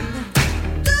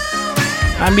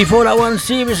 And before that one,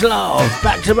 Serious Love,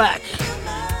 back to back.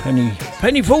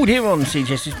 Penny Ford here on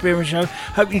CJS Experience Show.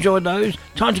 Hope you enjoyed those.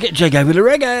 Time to get jiggy with the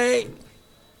reggae.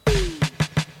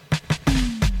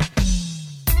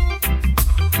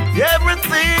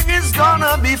 Everything is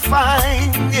gonna be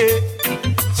fine, yeah.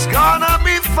 It's gonna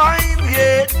be fine,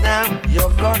 yeah. Now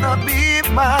you're gonna be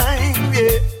mine,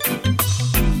 yeah.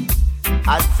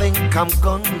 I think I'm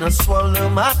gonna swallow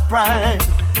my pride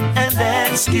and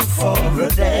ask you for a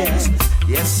dance.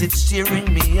 Yes, it's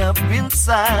tearing me up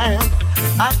inside.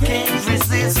 I can't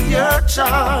resist your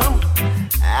charm.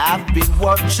 I've been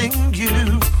watching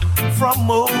you from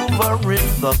over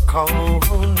in the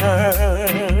corner.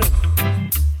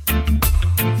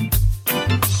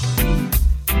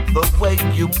 The way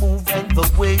you move and the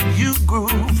way you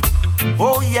groove,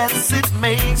 oh yes, it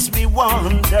makes me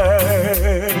wonder.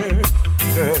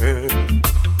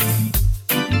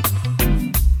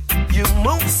 You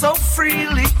move so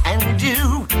freely and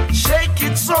you shake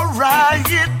it so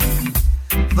right.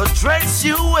 The dress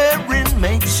you're wearing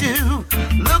makes you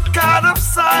look out of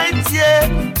sight,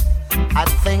 yeah. I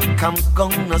think I'm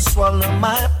gonna swallow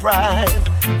my pride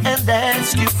and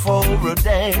ask you for a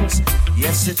dance.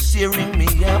 Yes, it's tearing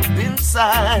me up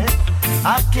inside.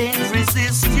 I can't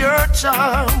resist your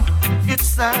charm.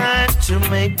 It's time to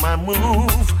make my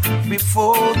move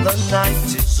before the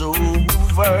night is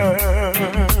over.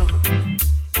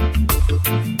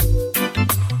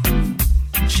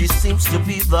 She seems to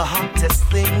be the hottest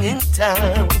thing in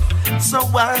town, so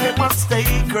I must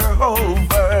take her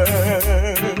over.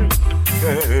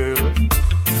 Girl,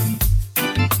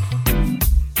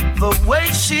 the way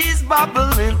she's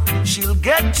bubbling, she'll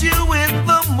get you in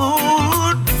the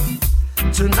mood.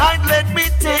 Tonight let me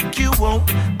take you home.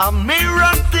 A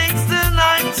mirror things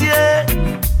tonight, yeah.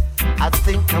 I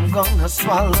think I'm gonna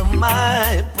swallow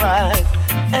my pride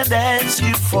and ask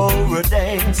you for a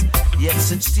dance.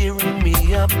 Yes, it's tearing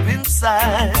me up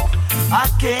inside. I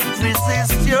can't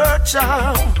resist your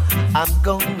charm. I'm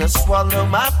gonna swallow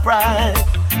my pride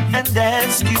and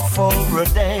ask you for a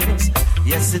dance.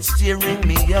 Yes, it's tearing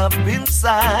me up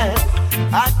inside.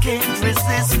 I can't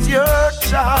resist your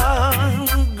charm,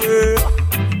 girl.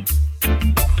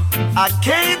 I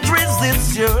can't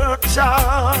resist your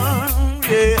charm,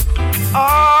 yeah.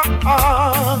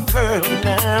 Oh, girl,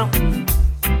 now.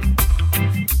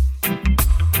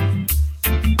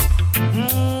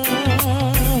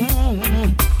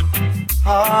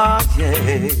 Oh,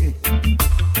 yeah.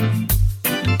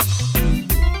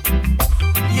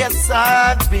 Yes,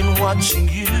 I've been watching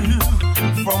you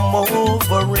from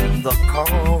over in the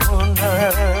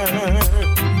corner.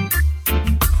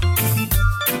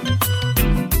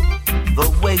 The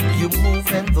way you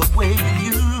move and the way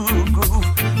you groove,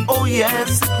 oh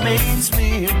yes, it makes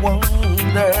me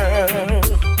wonder.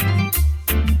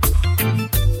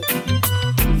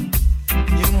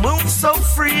 You move so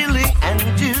freely and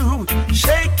you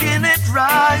shaking it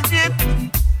right.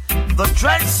 The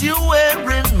dress you're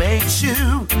wearing makes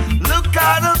you look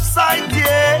out of sight,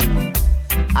 yeah.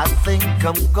 I think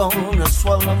I'm gonna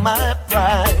swallow my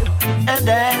pride and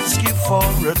ask you for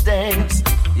a dance.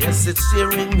 Yes, it's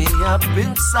tearing me up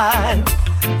inside.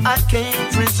 I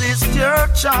can't resist your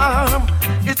charm.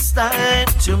 It's time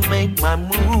to make my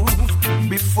move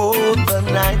before the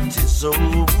night is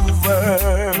over.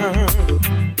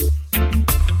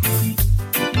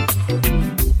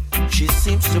 She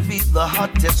seems to be the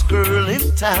hottest girl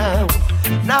in town.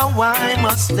 Now I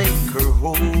must take her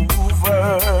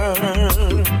over.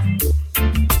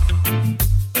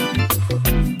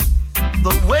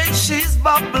 The way she's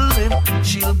bubbling,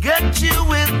 she'll get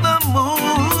you in the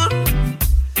mood.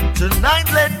 Tonight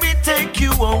let me take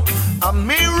you home. A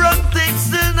mirror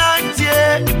things tonight,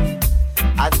 yeah.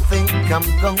 I think I'm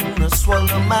gonna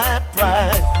swallow my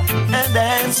pride and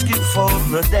ask you for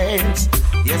a dance.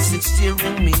 Yes, it's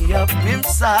tearing me up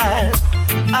inside.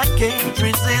 I can't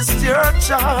resist your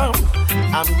charm.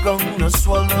 I'm gonna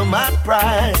swallow my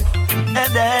pride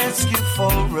and ask you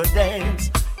for a dance.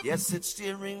 Yes, it's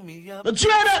tearing me up. The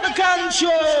dread of the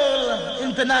control,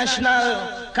 international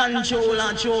control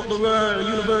and throughout the world.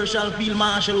 Universal field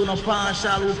marshal, who no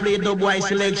partial, who play dubwise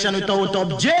selection without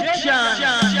objection.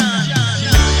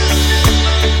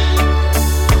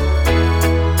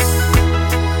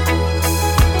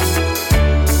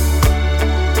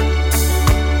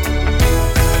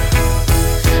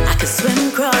 Swim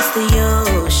across the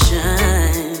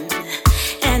ocean,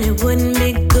 and it wouldn't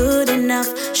be good enough.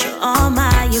 Show all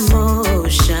my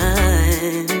emotions,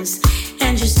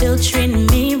 and you're still treating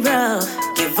me rough.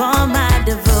 Give all my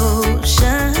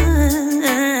devotion,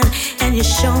 and you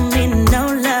show me no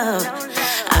love.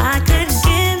 I could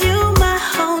give you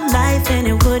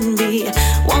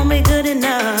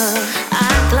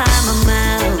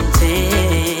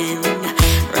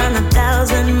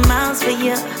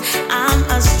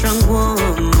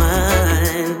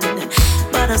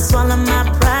gotta swallow my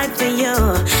pride for you.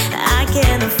 I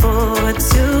can't afford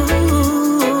to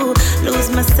lose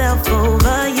myself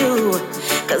over you.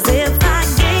 Cause if I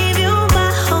gave you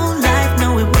my whole life,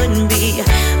 no, it wouldn't be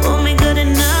good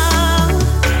enough.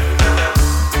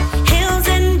 Hills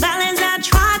and valleys I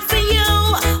tried for you,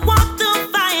 walked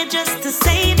through fire just to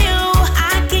save you.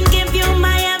 I can give you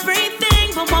my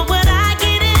everything, but what would I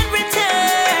get in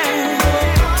return?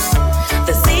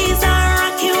 The seas are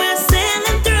rocky, we're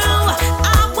sailing through.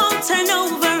 I won't turn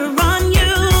over on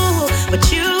you, but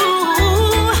you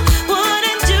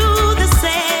wouldn't do the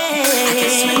same. I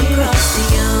can swim across the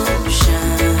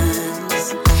oceans,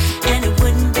 and it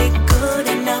wouldn't be good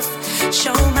enough.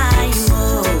 Show my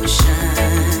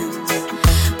emotions,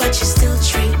 but you still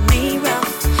treat me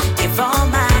rough. Give all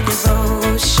my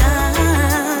devotion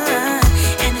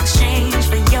in exchange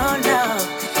for your love.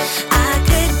 I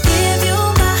could give you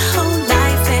my whole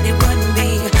life, and it wouldn't be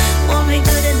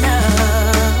good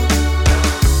enough.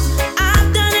 I've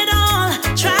done it all,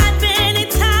 tried many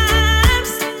times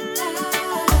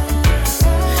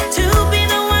to be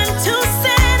the one to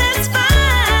satisfy,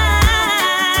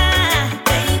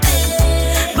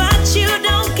 but you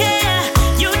don't care,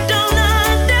 you don't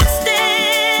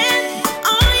understand.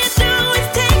 All you do is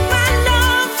take my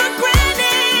love for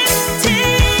granted.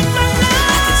 Take my love.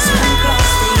 I could swim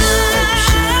across the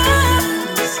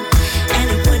oceans, and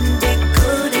it wouldn't be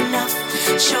good enough.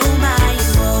 Show my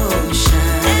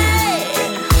emotion,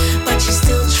 but you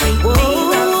still treat me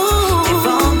rough. Give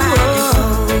all my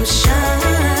devotion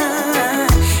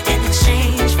in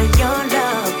exchange for your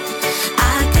love. I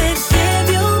could give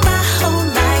you my whole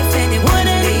life, and it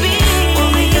wouldn't be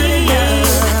good enough.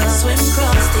 I could swim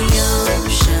across the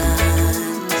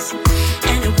oceans,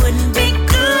 and it wouldn't be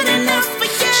good enough for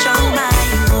you. Show my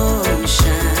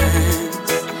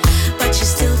emotions, but you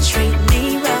still treat me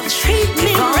rough.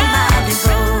 Give all my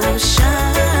devotion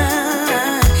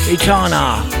Etana,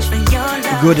 for your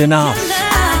love. good enough.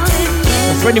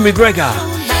 And Freddie McGregor,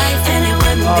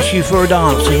 ask you for a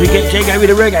dance as we get Jiggo with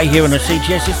the reggae here on the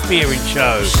CTS Experience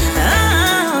Show.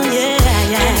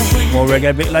 More reggae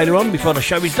a bit later on before the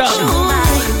show is done.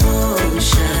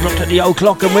 It's looked at the old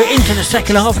clock and we're into the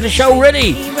second half of the show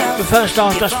already. The first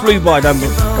half just flew by, don't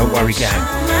worry, gang.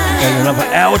 There's another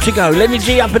hour to go. Let me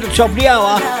G up at the top of the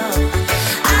hour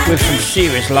with some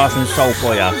serious life and soul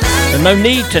for you. And no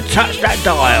need to touch that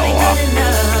dial.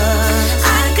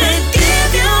 I could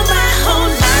give you my whole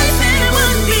life, and it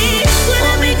wouldn't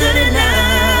be good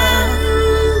enough.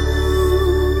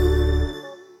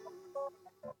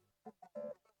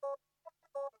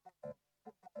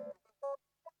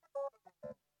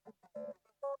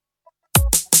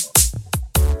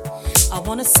 I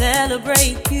wanna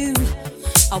celebrate you.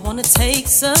 I wanna take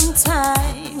some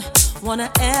time.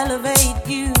 Wanna elevate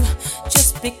you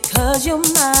just because you're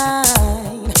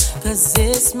mine. Cause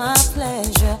it's my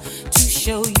pleasure to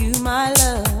show you my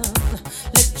love.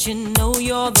 Let you know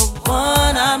you're the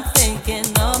one I'm thinking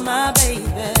of, my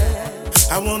baby.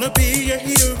 I wanna be a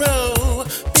hero,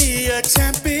 be a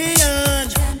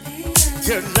champion.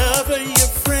 Your lover,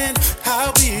 your friend,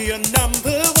 I'll be your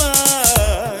number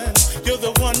one. You're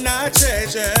the one I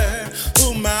treasure,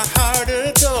 who my heart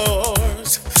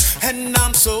adores. And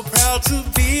I'm so proud to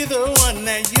be the one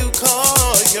that you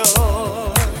call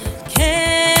yours.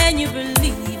 Can you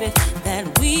believe it,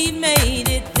 that we made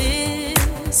it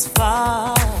this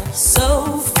far?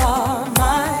 So far,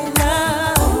 my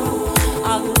love.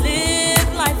 I'll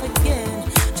live life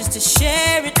again just to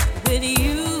share it with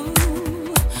you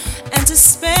and to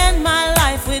spend my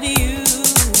life with you.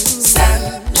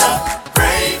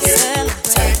 Celebrate you,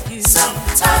 take some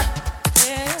time.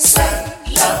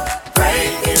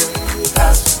 Celebrate you,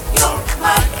 'cause you're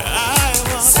mine.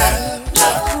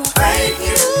 Celebrate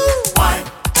you, wine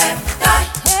and dine.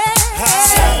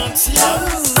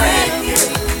 Celebrate you,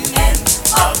 end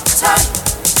of time.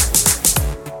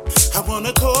 I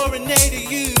wanna coronate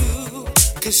you,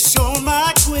 'cause you're my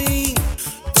queen,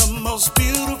 the most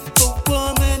beautiful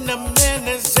woman a man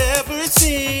has ever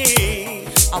seen.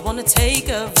 I wanna take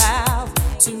a vow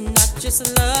to not just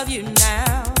love you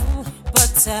now, but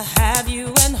to have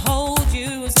you and hold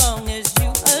you as long as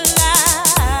you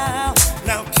allow.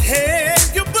 Now can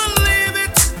you believe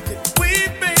it, that we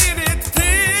made it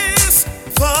this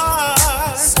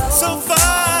far? So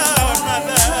far, my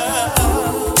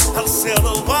love. I'll sail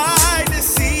the widest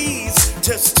seas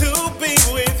just to be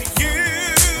with you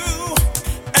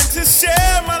and to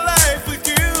share my life with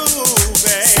you,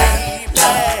 baby.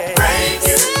 Celebrate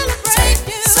you, take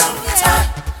some time.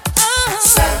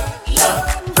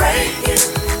 Celebrate you,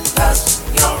 'cause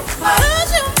you're mine.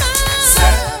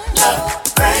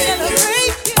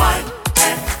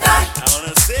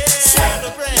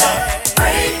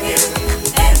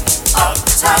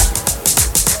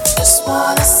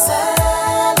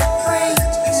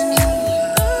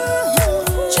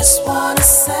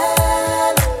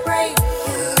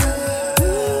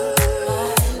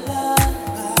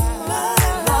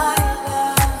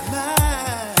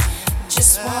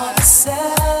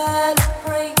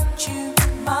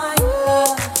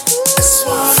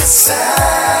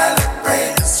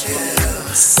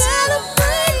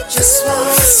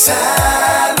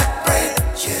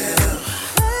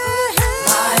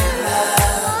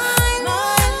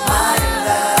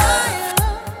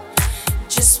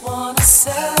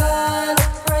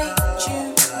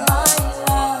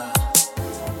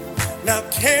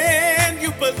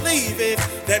 you believe it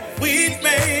that we've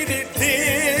made it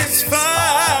this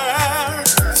far?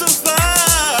 So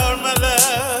far, my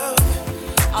love.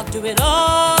 I'll do it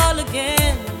all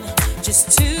again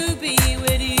just to be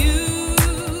with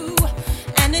you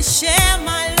and to share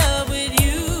my love with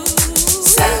you.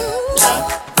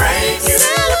 Celebrate you.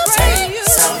 Take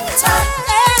some time.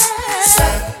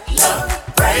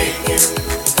 Celebrate you.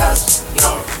 'Cause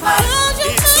you're mine.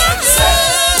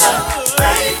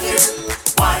 Celebrate you.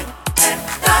 Wine and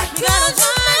dine.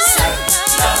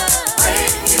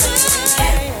 Celebrate you.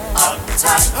 And on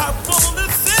time. I wanna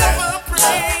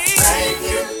celebrate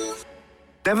you.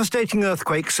 Devastating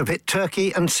earthquakes have hit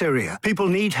Turkey and Syria. People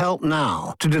need help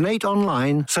now. To donate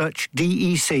online, search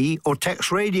DEC or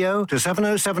text radio to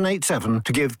 70787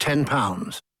 to give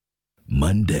 £10.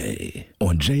 Monday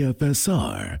on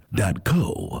jfsr.co.uk.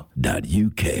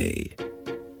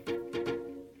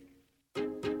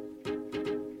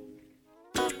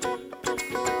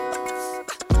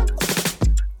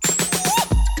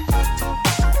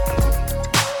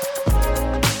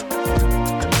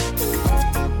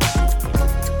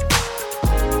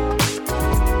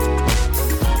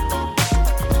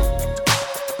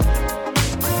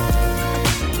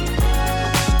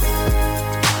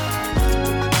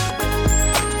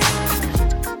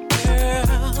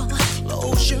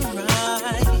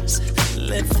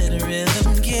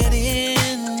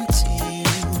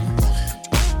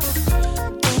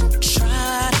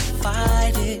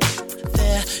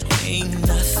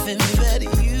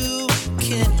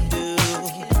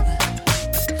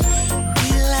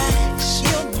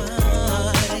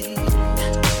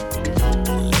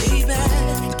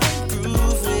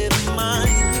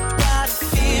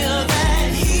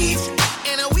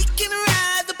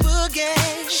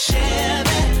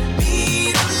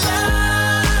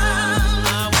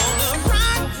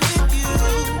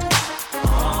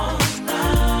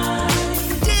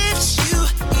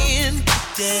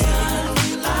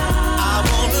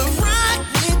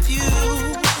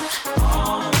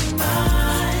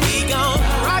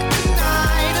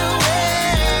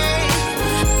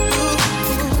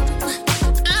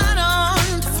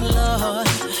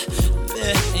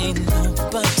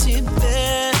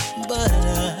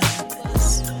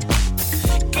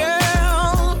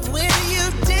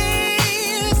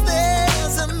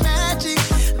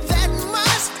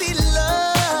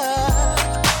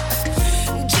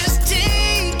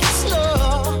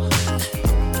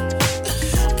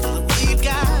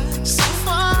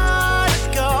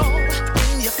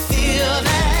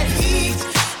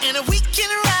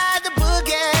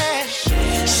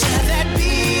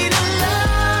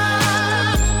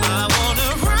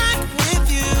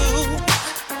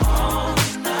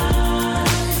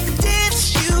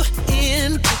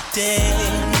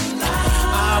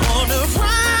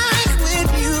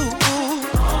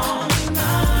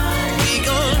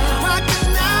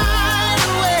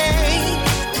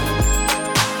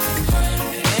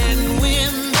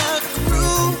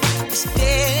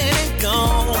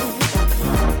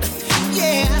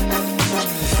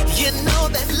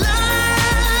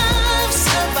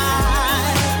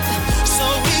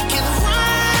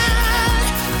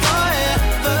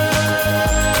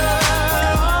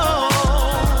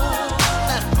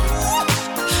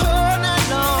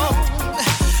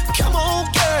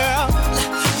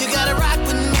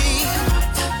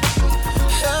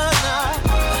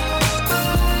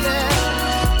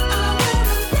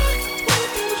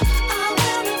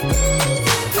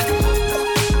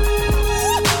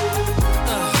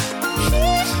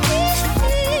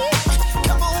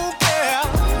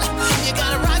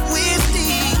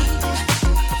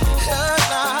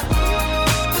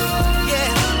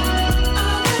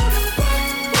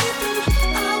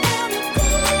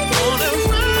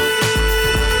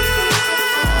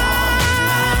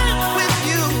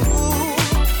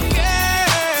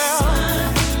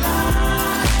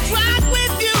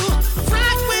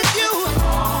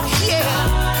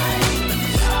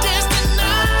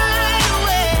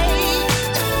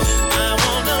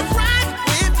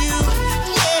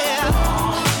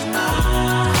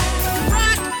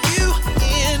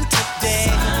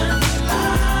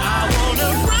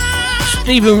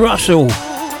 Stephen Russell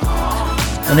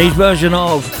and his version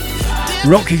of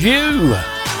Rock You.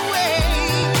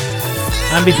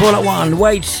 And before that one,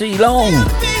 Wade C. Long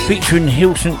featuring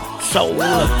Hilton Soul.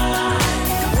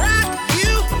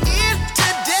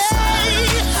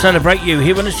 Celebrate You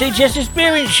here on the CGS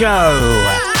Experience Show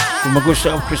with my good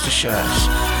self, Krista Shirts.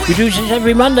 We do this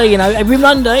every Monday, you know, every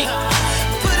Monday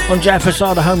on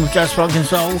JFSR, the home of Jazz, Funk and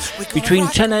Soul, between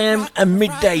 10 a.m. and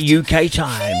midday UK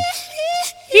time.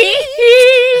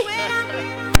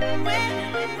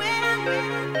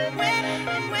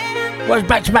 Right,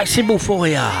 back to Max Symbol for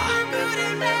ya.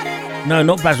 No,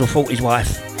 not Basil Fawlty, his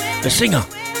wife. The singer.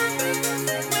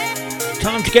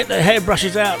 Time to get the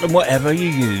hairbrushes out and whatever you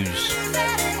use.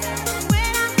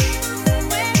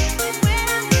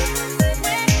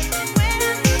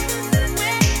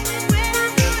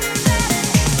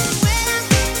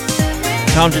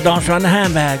 Time to dance around the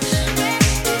handbags.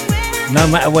 No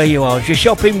matter where you are. If you're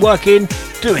shopping, working,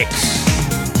 do it.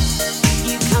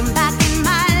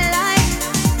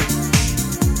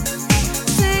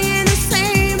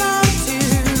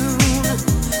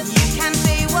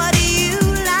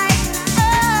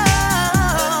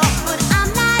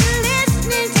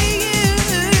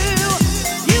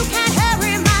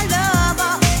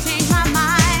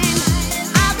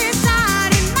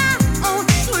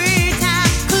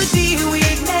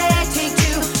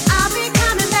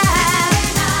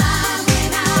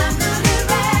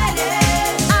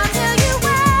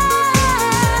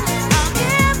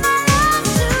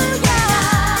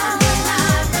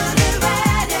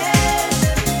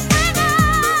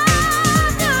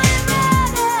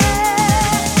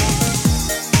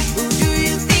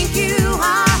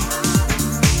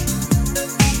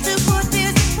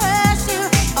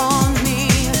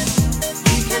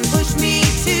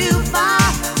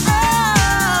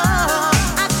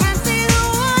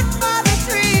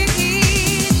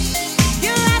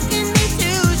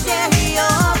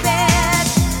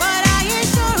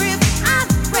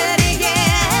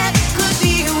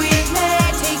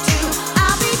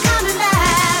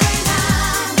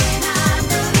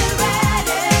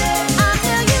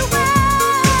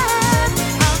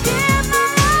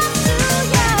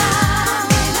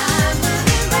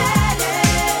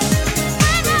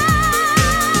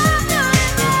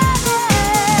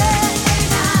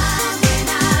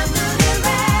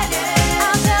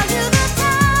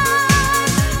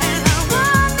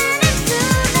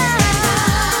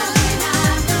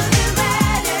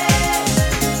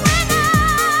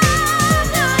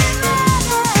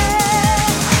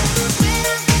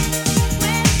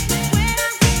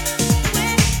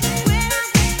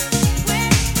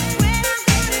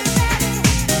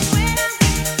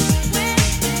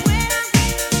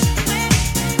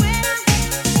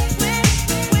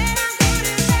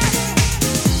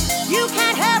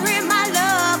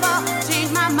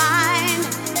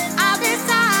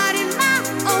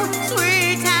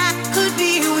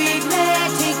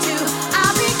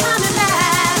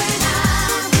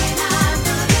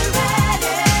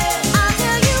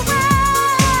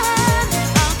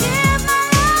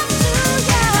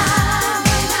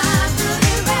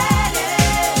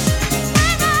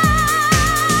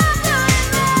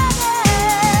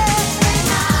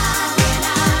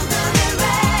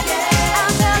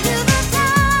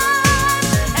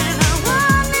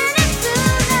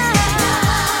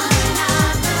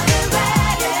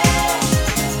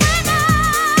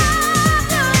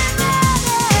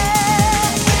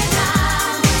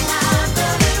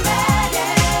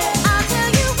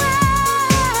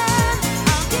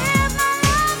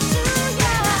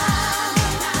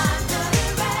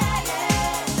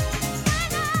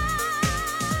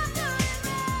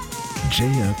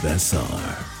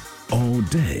 JFSR. All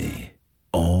day,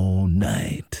 all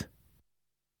night.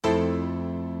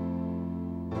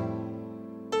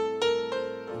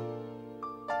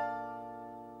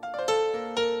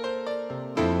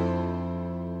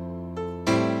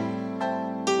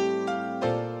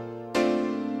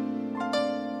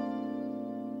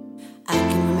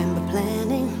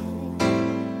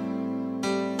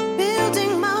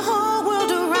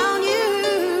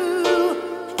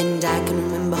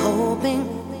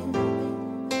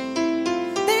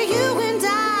 That you and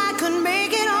I could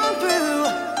make it all.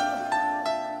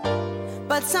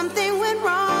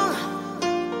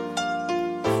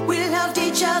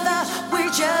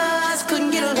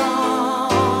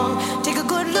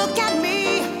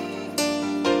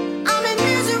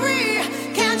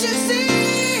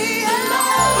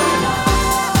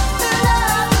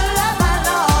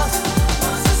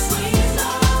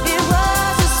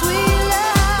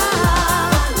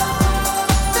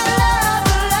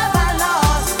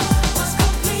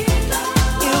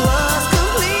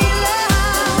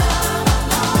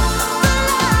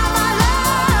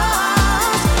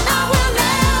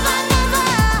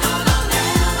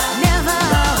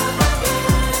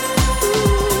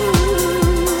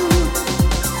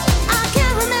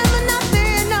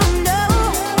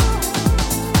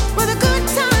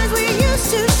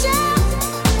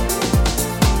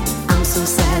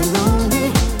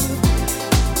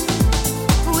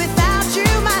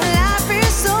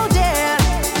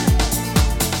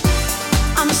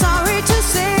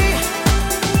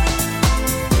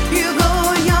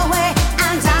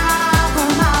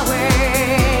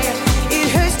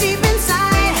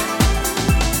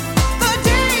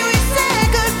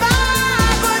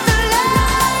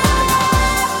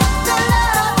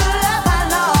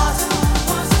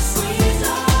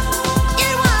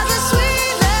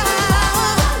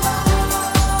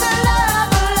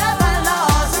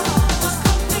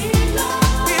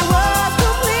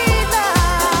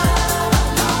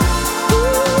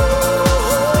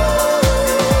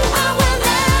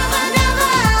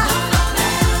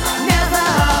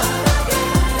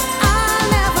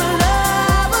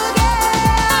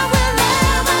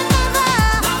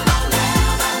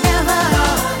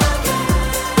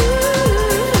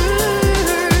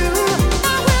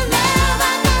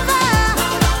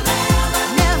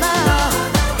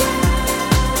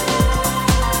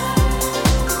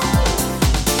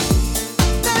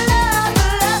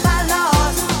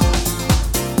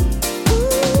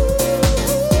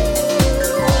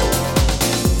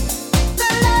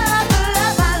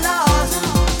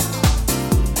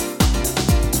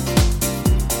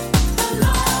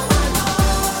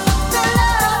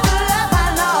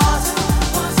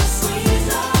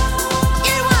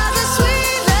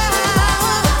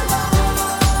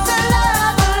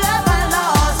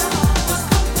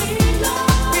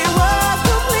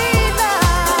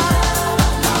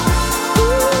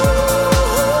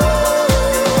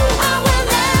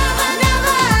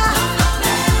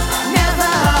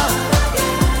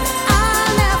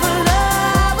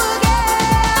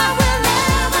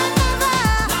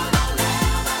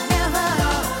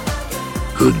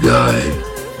 guy,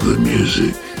 good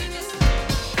music.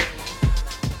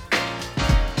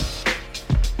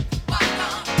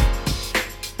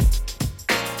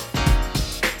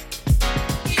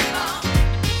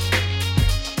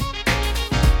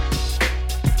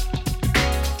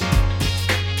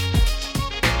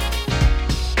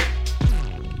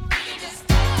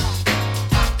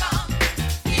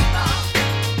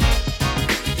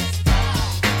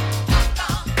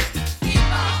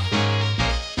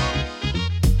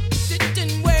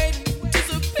 Sitting waiting,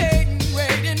 anticipating,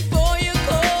 waiting for your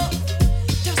call.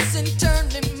 Tossing,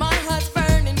 turning, my heart's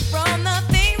burning from the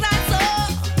things I saw.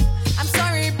 I'm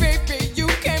sorry, baby, you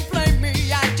can't play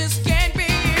me. I just can't be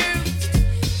used.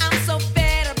 I'm so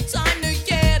fed up, time to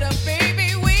get up,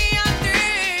 baby. We are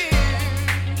through.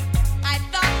 I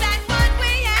thought that what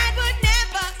we had would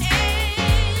never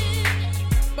end,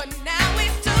 but now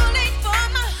it's too late for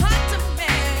my heart to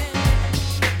mend.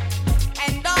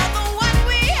 And although what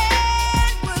we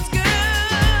had was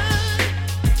good,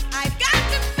 I've got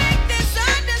to make this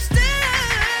understood.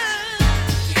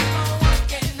 Keep on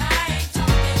walking, I ain't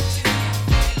talking to you.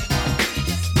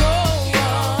 Go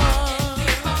on,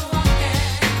 keep on walking.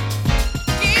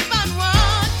 Keep on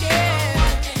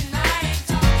walking, I ain't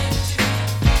talking to you.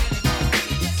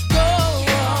 Go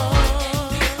on,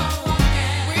 keep on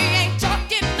walking. We ain't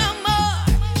talking no more.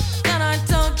 Thought I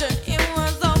told you it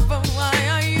was over. Why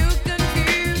are you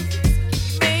confused?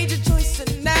 You made your choice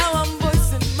and now I'm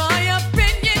voicing my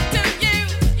opinion to you.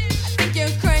 I think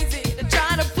you're crazy to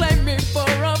try to play me for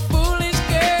a foolish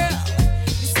girl.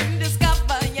 You soon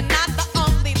discover you're not the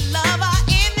only lover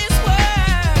in this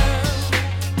world.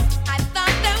 I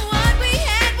thought that what we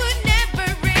had would never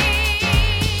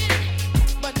end,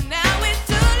 but now it's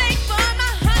too late for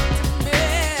my heart to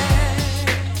mend.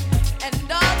 And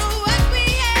although what we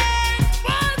had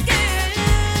was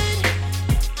good,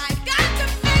 I've got to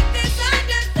make this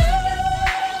understood.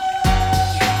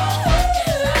 Keep on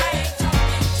walking, I ain't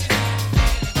talking to you.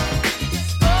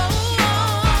 Go on,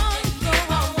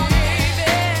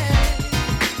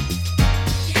 baby.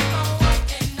 Keep on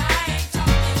walking, I ain't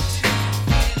talking to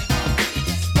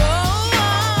you.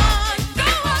 Go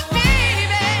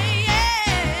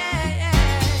on,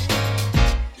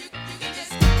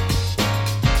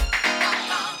 baby. You can just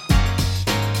walk on.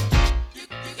 You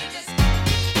can just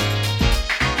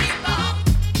keep on.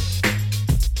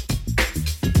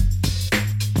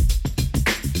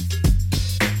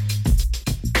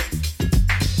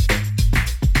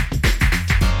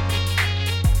 I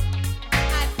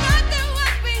thought that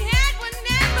what we had would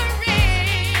never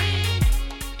end.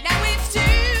 Now it's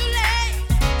too late,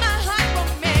 my heart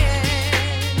will mend.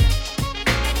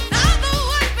 And although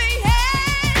what we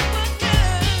had was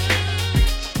good,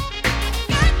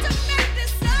 got to make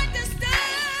this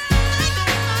understood. I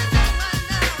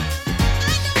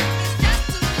know it's just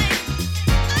too late.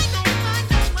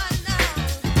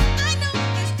 I know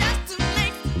it's just too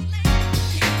late.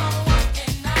 Keep on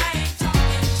walking, I ain't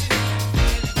talking to you.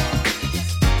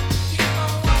 Keep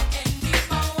on walking, keep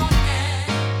on walking.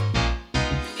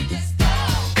 You can just go,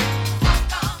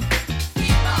 walk on,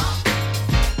 keep on.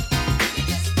 You can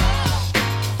just go,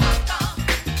 walk on,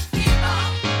 keep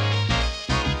on.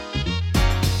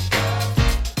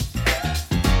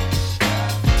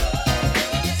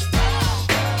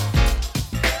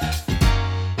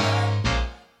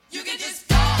 You can just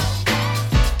go.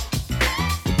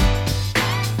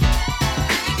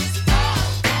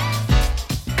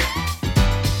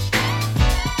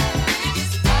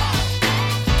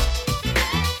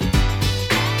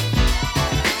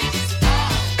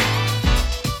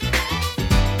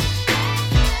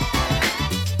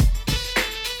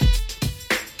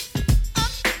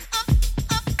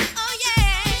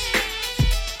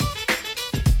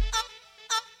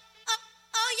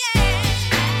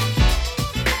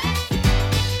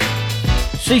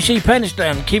 CC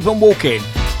Peniston, keep on walking.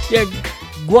 Yeah,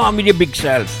 go on with your big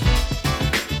self.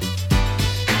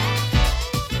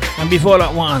 And before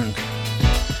that one,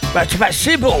 back to back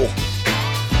Sybil.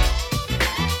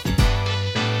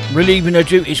 Relieving her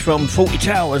duties from 40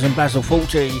 Towers and Basil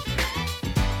 40.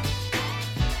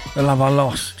 The Love I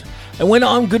Lost. And When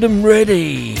I'm Good and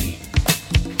Ready.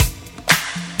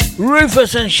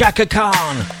 Rufus and Shaka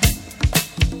Khan.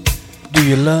 Do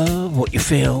you love what you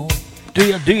feel? Do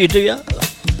you?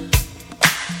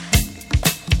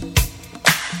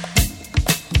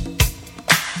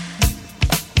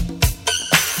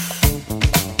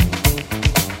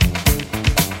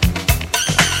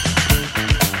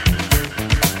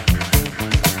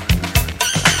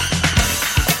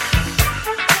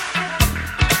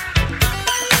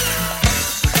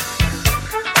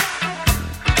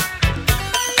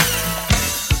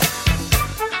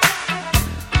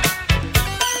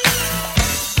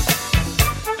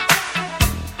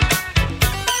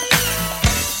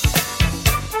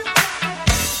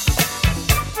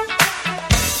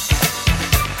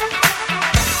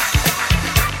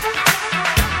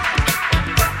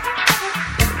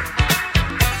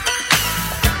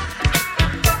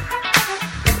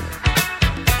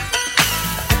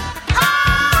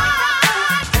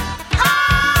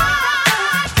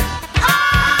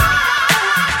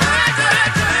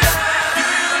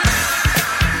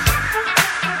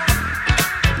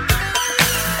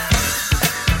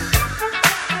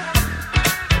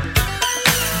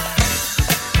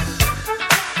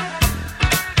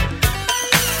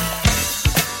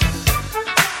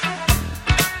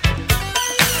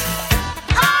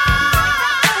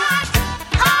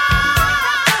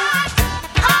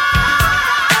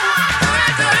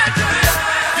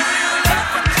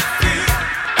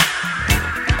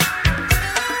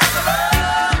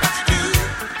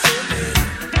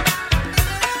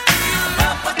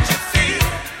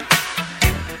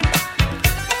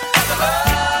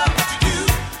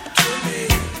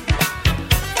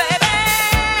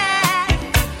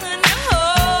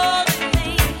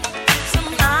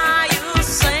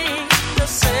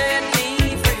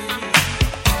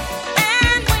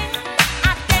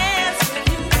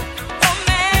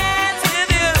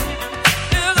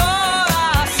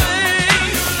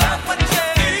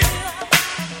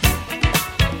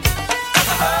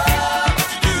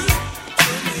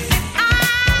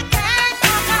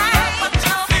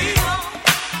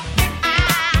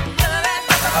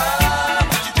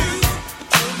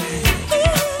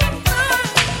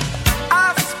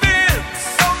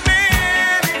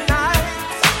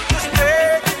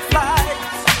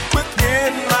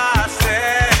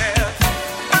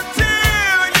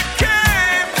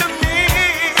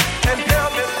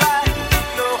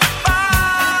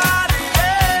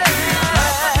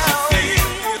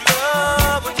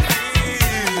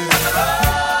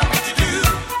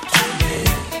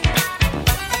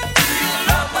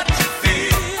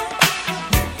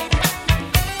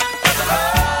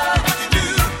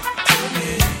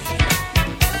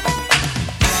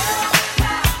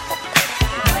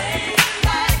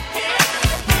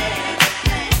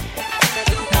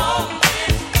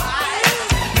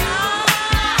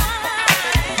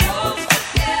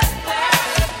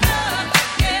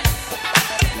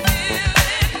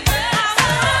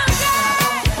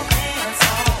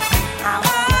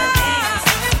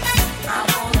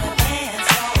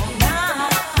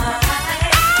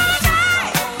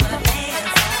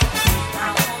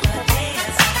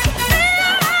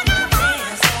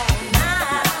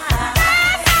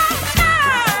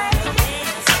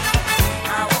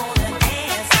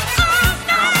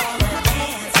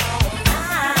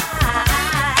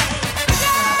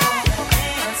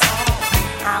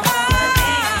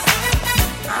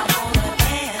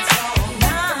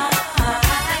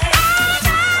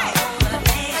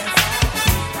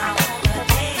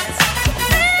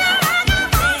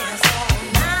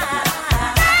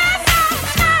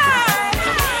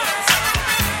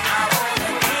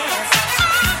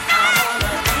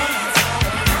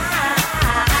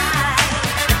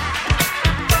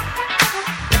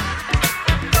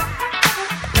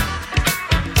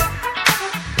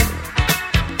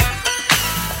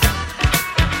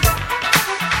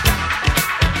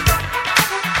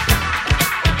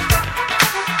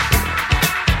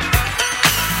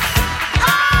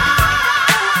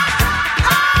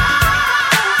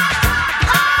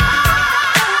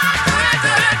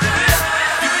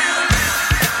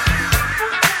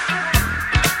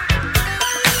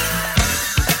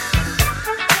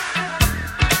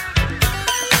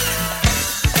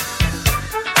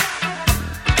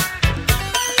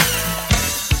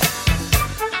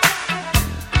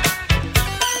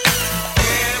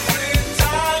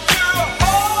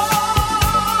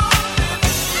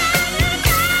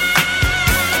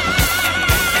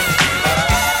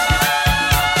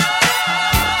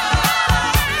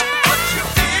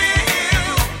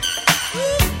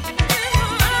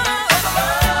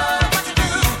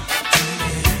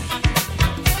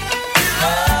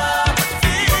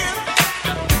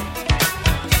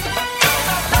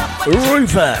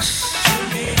 Rufus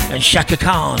and Shaka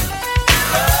Khan.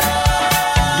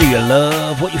 Do you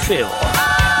love what you feel?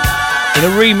 In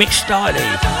a remix style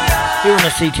here on the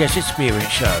CTS Experience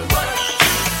Show.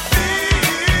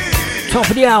 Top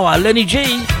of the hour, Lenny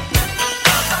G,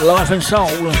 Life and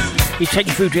Soul. He's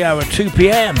taking through the hour at 2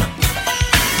 p.m.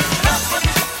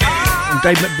 And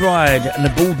Dave McBride and the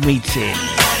board meeting.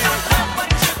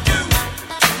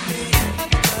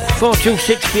 4 till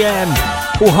 6 p.m.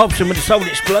 Paul Hobson with the Soul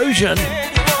Explosion.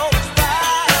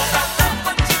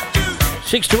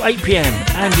 6 to 8 p.m.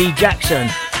 Andy Jackson,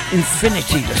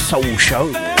 Infinity, the Soul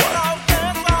Show.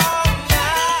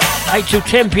 8 till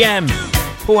 10 p.m.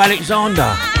 Paul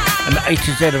Alexander and the A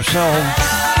to Z of Soul.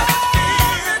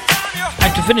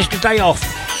 And to finish the day off,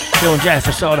 here on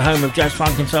JFSR, the home of Jazz,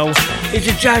 Funk and Soul, is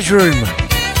the Jazz Room.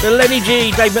 The Lenny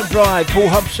G, Dave McBride, Paul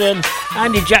Hobson,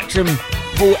 Andy Jackson,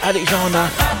 Paul Alexander,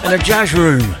 and the Jazz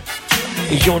Room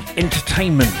is your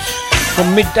entertainment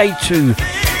from midday to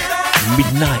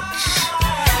midnight.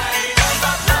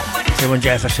 Here on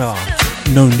JFSR,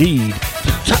 no need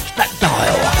to touch that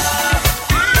dial.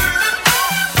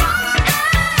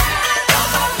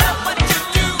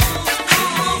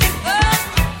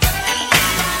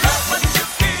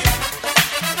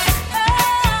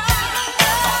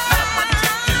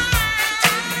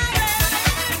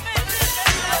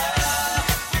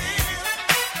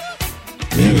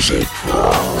 Music for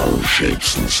all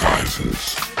shapes and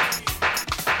sizes.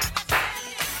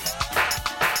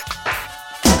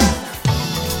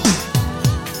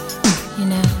 You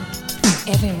know,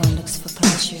 everyone looks for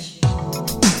pleasure,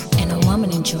 and a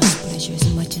woman enjoys pleasure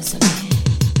as much as a man.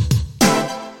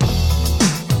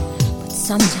 But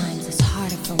sometimes it's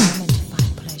harder for women to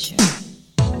find pleasure,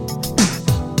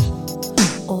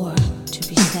 or to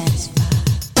be satisfied.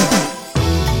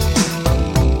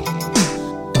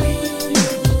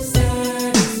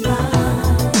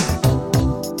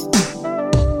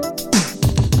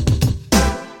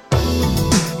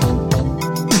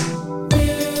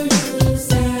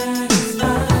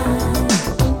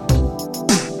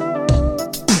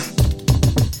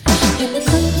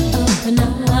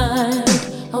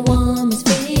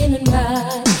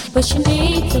 But she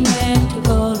needs a man to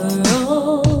call her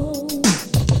own.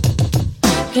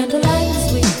 Candlelight,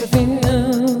 sweet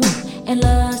perfume, and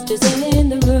lust is in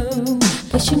the room.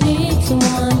 But she needs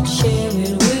someone to share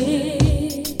it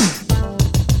with.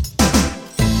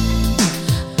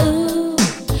 Ooh,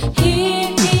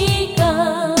 here he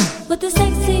comes with the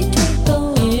sexy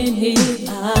twinkle in his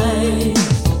eyes.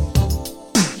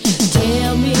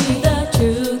 Tell me the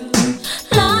truth.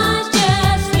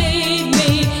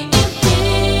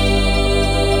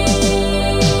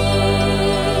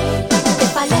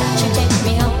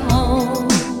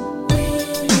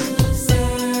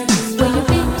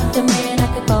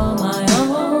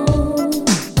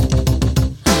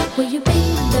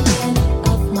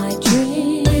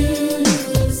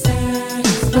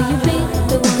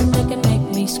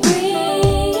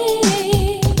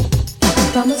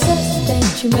 Promises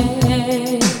that you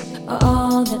made are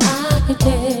all that I can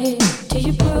take till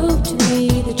you prove to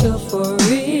me that you're for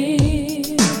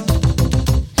real.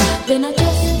 Then I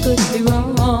just could be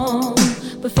wrong,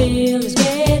 but feel it's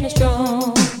getting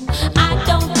strong. I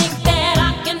don't think that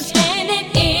I can stand it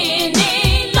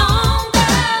any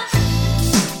longer.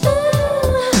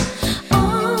 Ooh,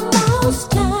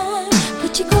 almost time,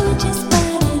 put your gorgeous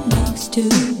body next to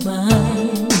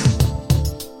mine.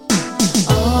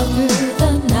 All through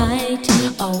the night,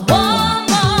 oh.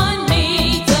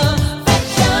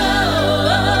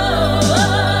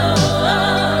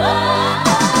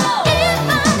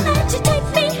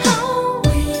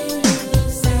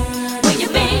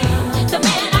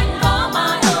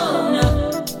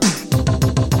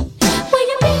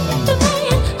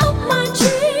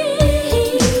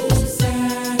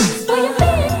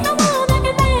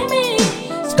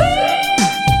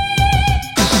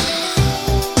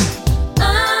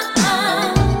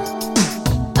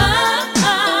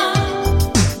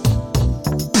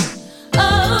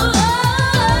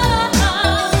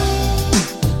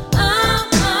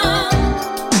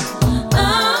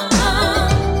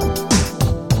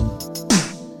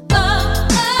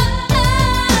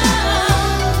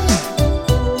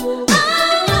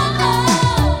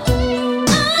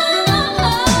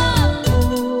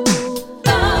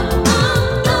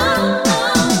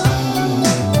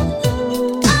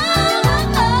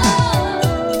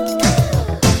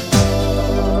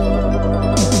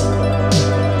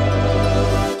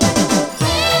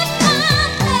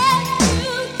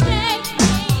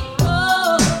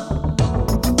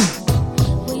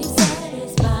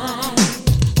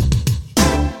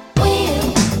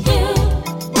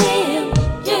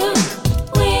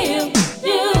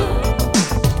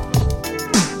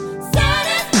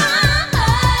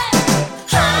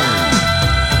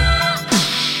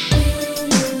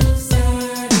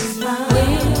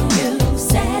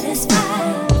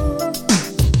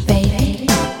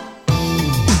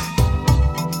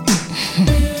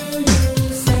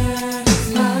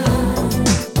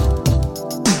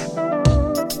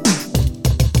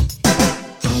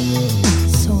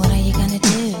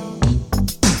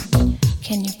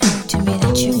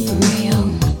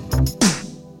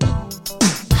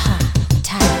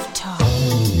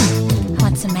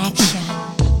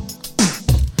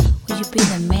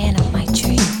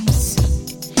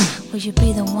 Would you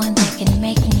be the one that can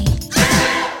make me?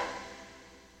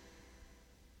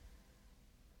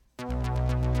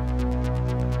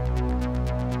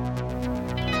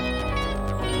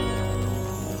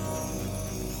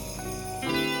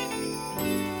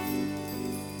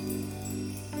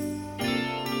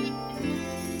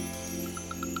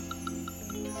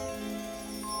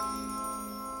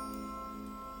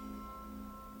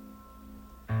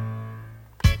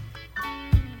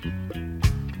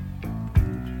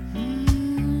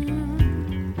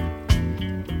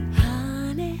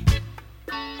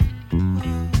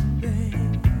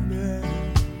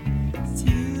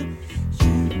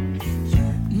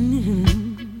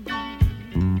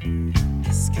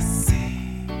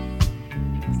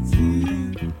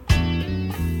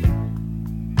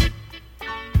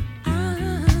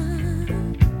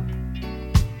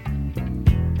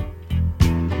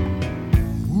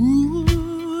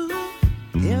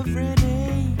 Every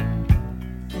day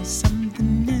there's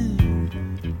something new,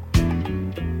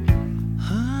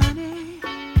 honey,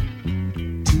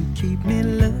 to keep me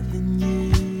loving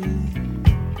you.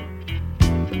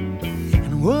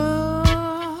 And whoa,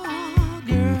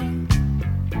 girl,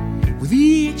 with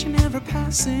each and every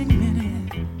passing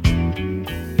minute,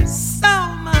 so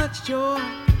much joy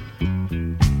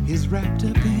is wrapped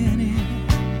up in it.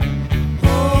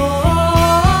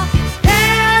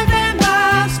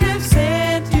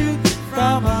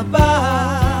 From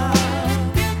above,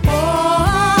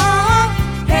 oh,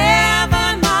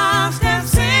 heaven must have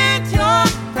sent your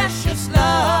precious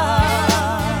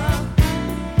love.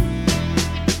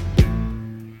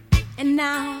 And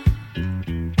now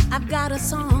I've got a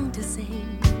song to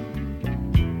sing,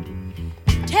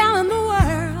 telling the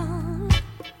world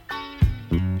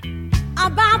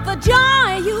about the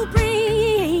joy you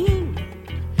bring.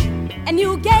 And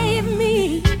you gave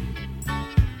me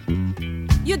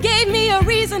a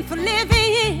reason for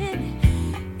living,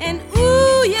 and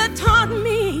ooh, you taught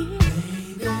me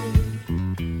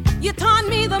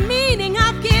the meaning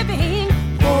of giving.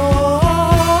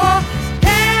 Oh,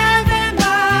 heaven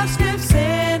must have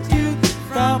sent you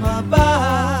from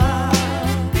above.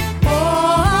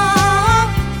 Oh,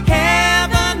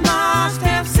 heaven must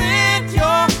have sent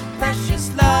your precious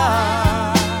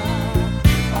love.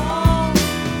 Oh,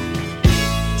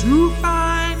 to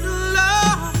find a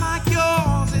love like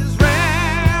yours is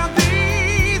rare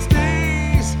these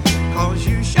days, 'cause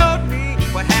you showed me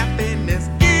what happiness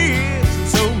is in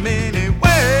so many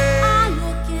ways. I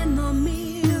look in the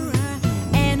mirror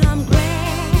and I'm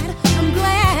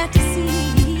glad to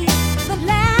see the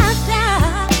laughter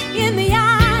in the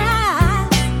eyes,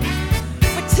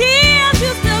 but tears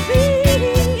used to be.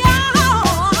 Oh,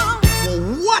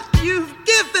 What you've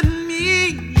given me,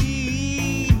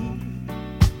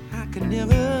 I could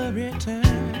never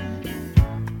return,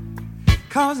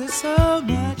 'cause it's so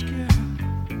much, girl,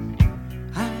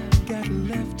 I've got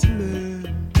left to learn.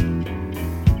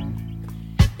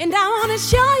 and I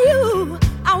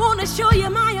wanna show you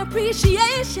my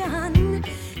appreciation,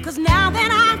 'cause now that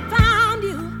I found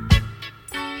you,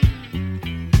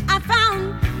 I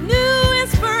found new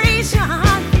inspiration.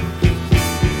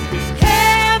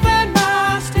 Heaven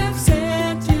must have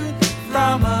sent you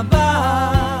from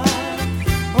above.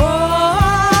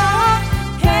 Oh,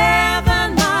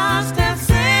 heaven must have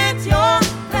sent your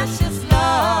precious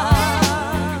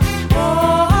love.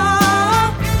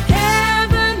 Oh,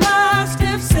 heaven must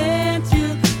have sent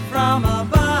you from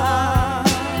above.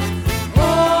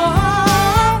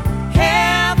 Oh,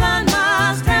 heaven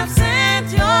must have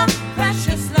sent your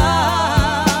precious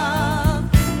love.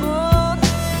 Oh.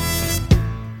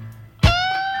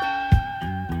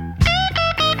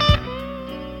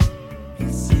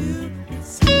 It's you,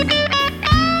 it's you.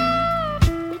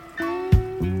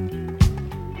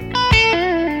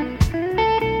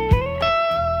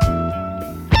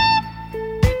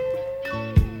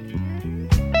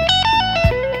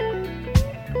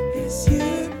 It's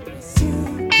you, it's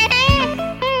you.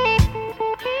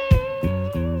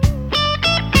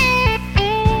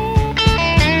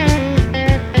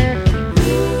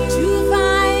 To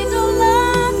find a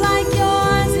love like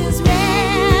yours is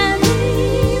rare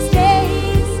these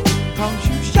days. 'Cause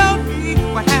you showed me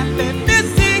what happiness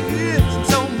is in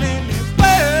so many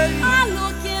ways. I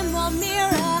look in the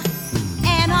mirror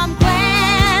and I'm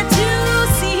glad to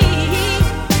see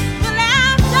the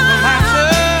laughter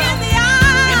in the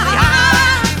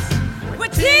eyes,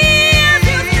 where tears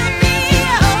used to be.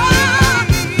 Oh,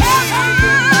 heaven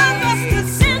must have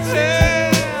sent you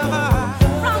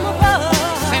from above.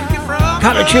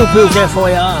 Couple of chill pills there for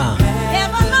ya.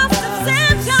 Heaven must have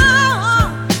sent you.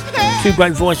 Two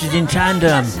great voices in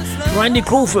tandem, Randy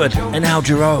Crawford and Al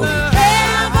Jarreau.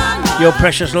 Your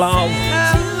precious love.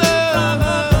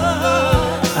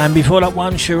 And before that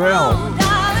one, Sherelle.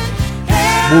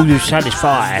 Will You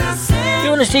Satisfy?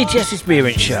 You're on the CTS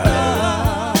Experience Show.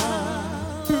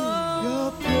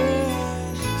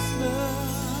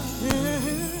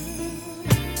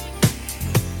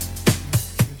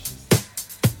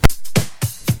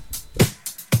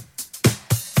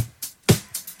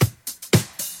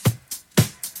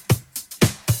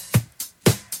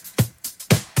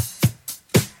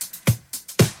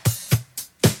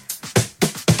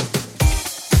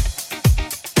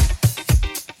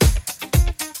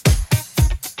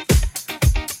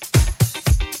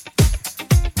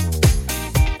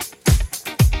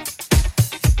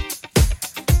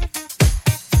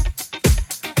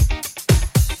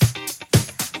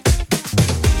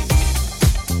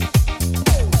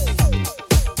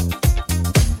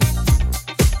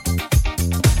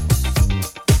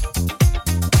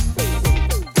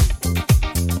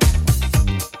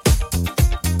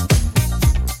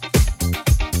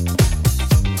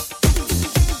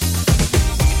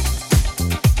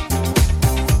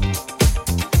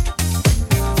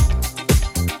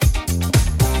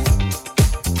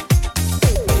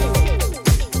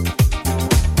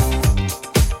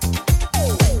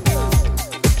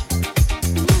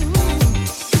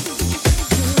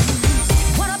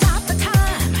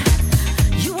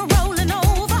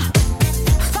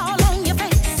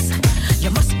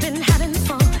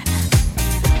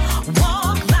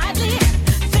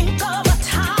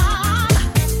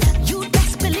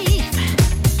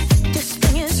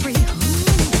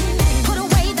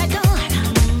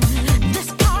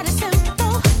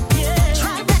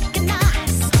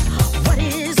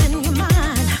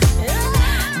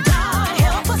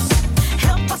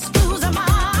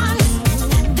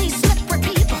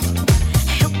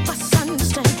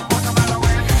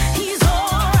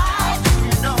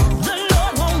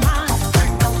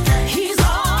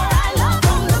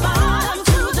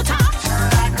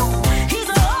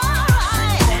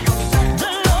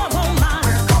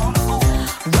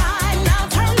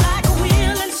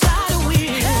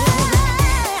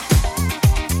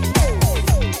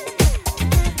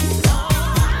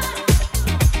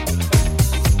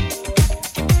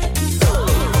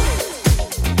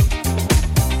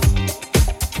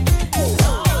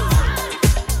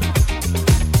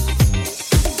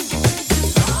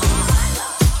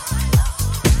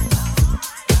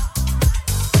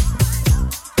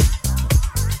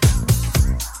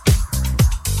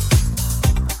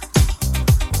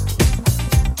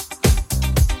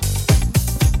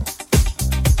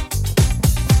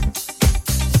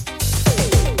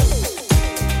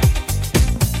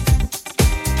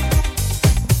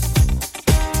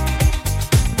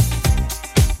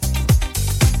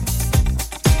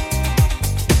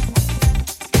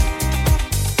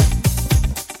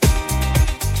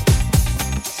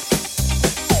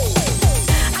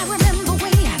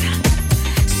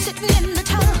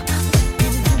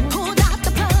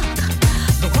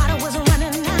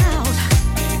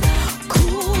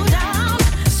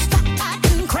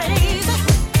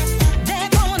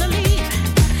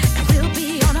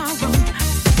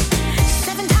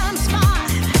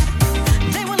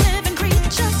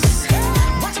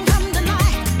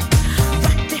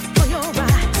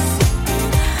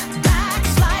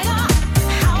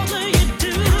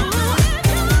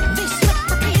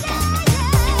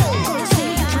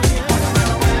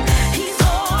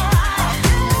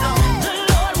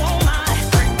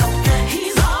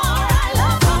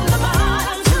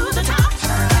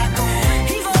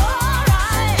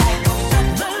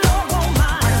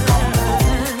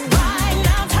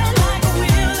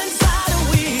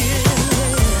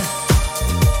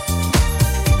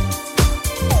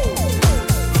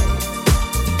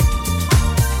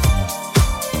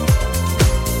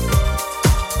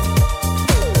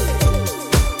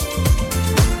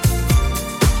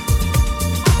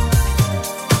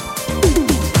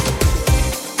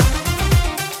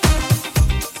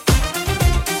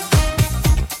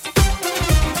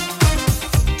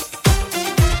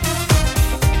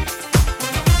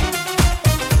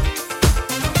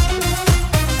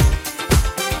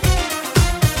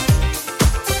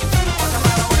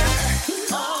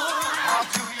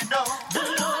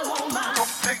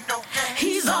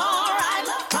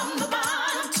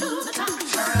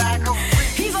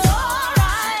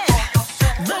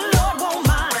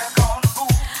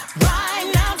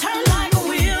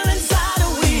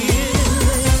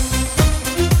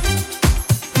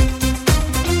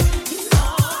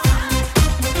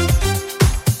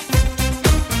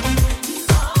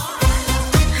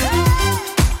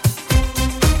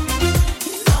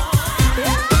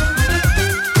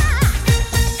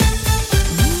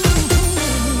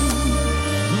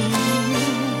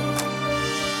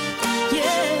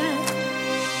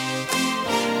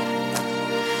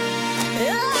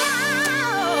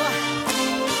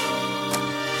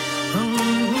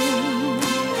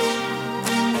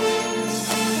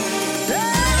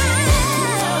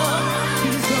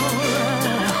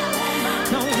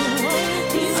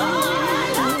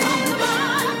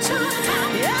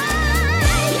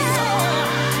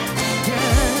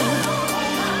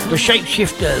 The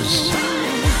Shapeshifters,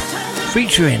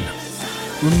 featuring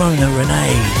Ramona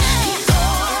Renees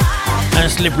and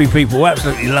Slippery People.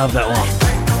 Absolutely love that one.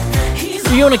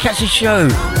 If you want to catch this show,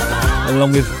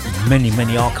 along with many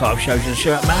archive shows and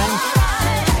Shirt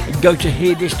Man, go to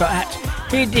hearthis.at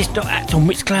on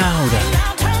Mixcloud.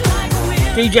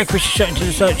 DJ Chris is shut into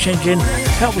the search engine.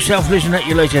 Help yourself, listen at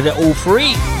you later. They're all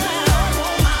free.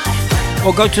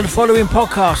 Or go to the following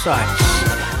podcast sites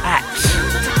at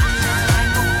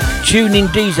TuneIn,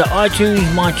 Deezer, iTunes,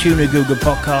 MyTuner, Google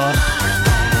Podcasts,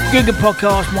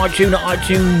 MyTuner,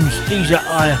 iTunes, Deezer,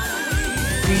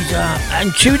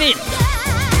 and TuneIn.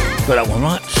 Got that one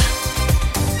right.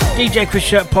 DJ Chris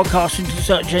Shirt podcast into the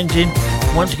search engine.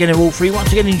 Once again, they're all free.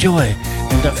 Once again, enjoy.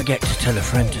 And don't forget to tell a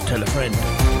friend to tell a friend.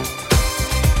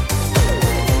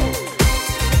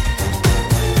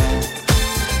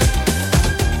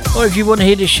 Or if you want to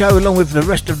hear this show along with the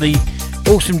rest of the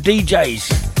awesome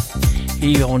DJs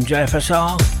here on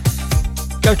JFSR,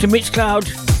 go to Mixcloud,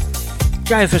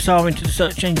 JFSR into the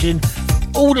search engine.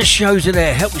 All the shows are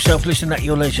there. Help yourself, listen at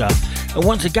your leisure. And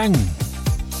once again,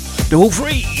 they're all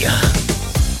free.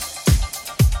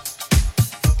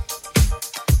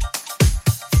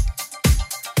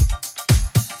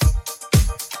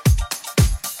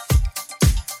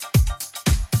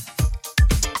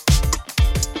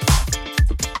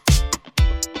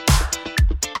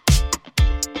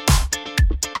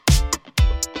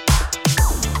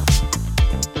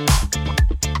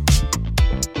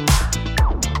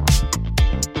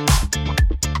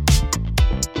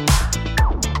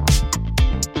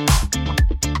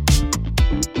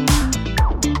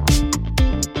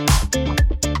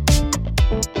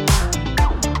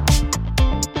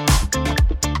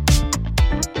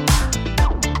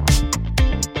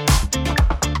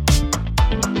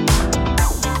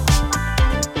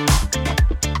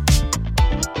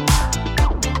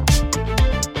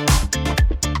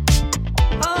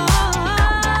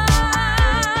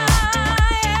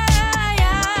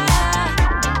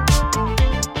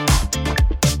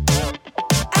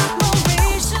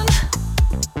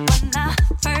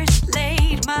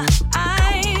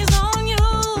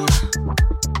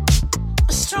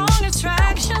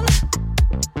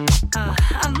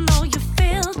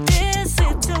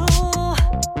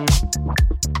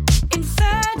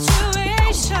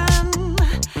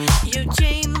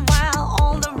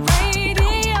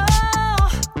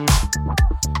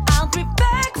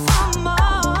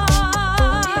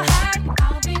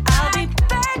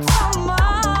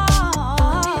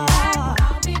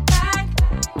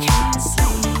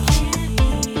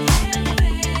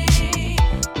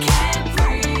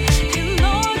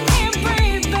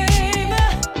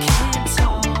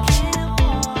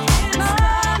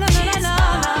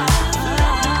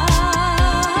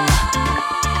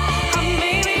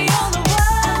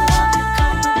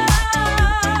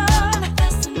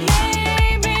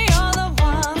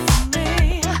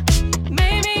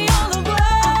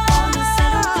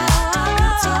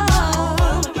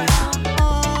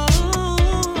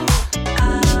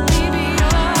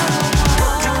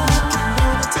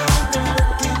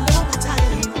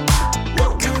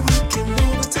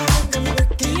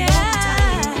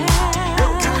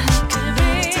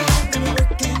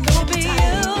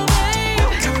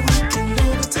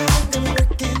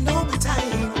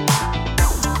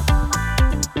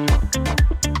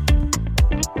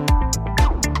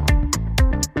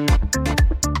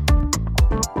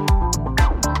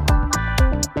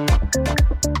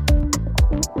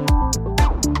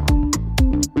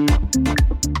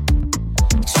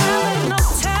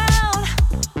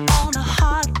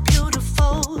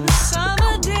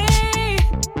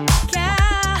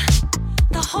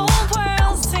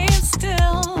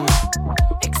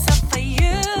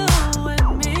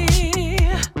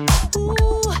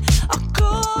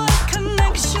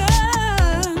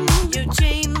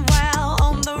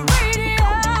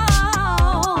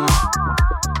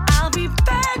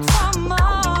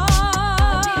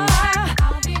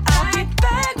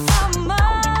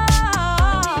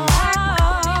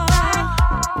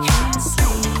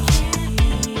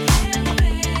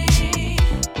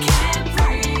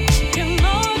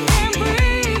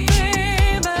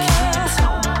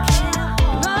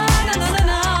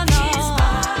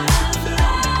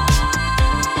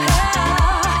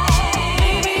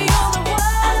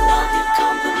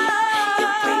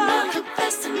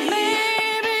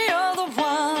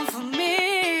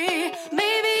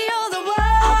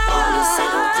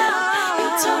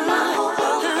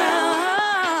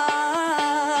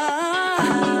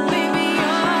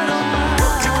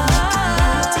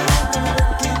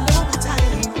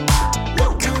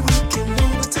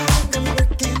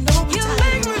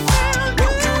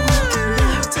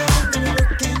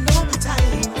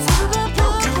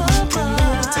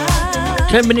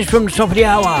 10 minutes from the top of the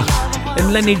hour,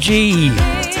 and Lenny G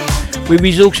with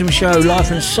his awesome show Life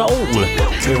and Soul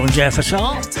here on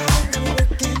JFSR.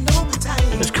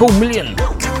 It's called Million.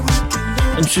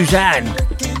 And Suzanne,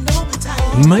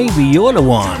 maybe you're the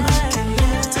one.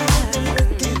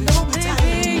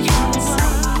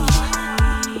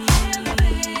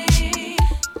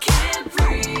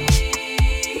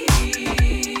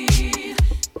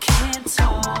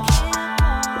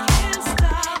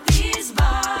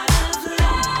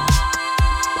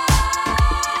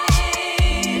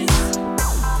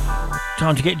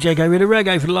 Time to get Jago with the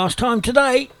reggae for the last time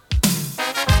today.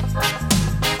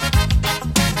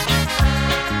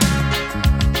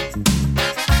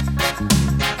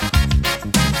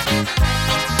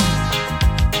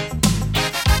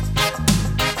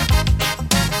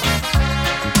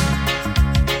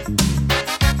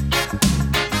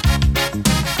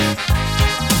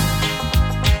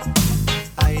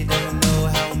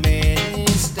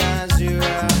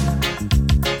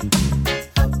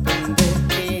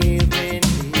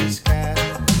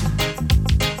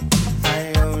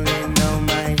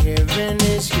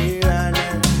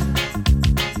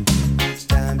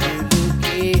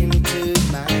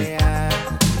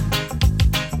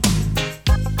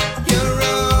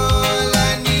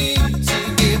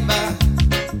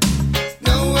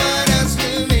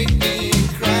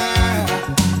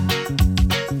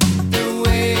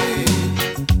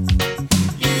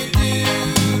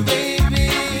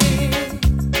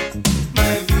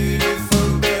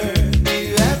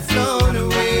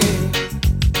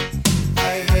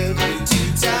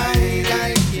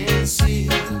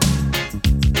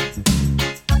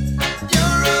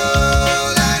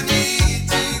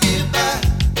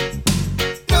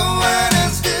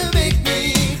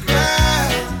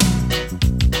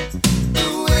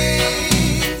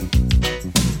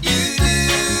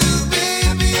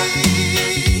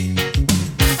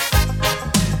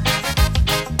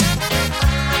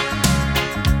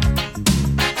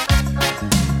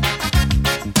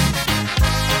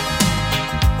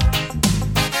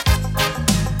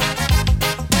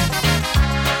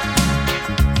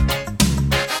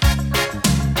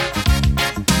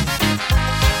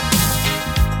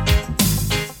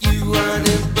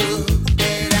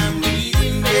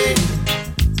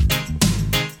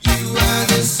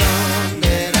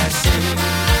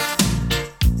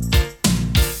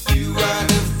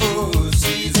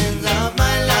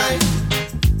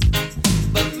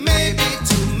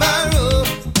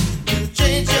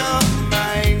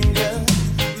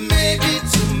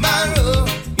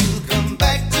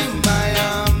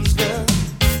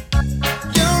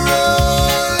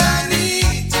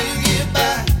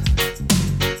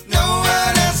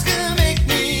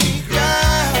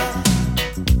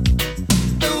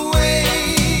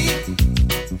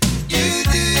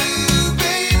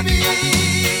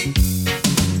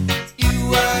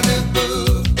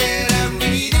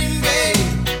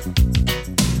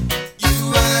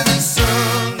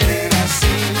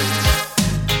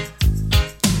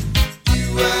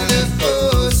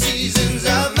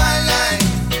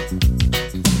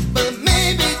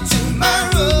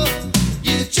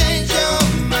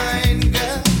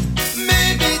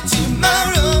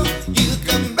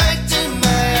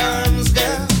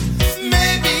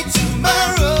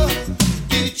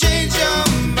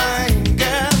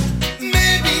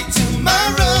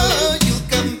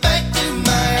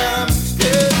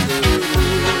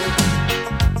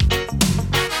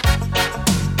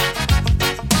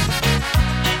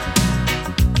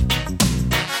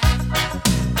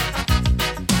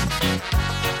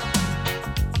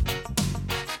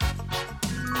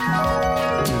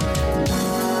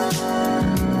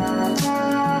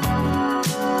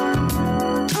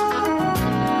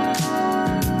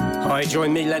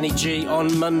 Join me, Lenny G,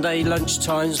 on Monday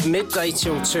lunchtimes, midday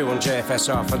till 2 on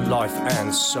JFSR for Life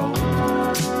and Soul.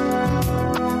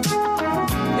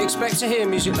 Expect to hear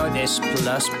music like this,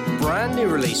 plus brand new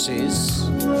releases.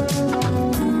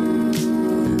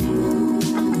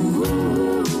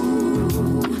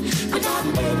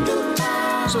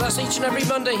 So that's each and every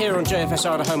Monday here on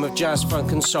JFSR, the home of jazz,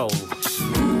 funk and soul.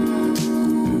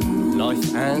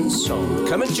 Life and Soul.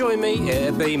 Come and join me,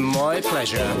 it'll be my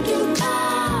pleasure.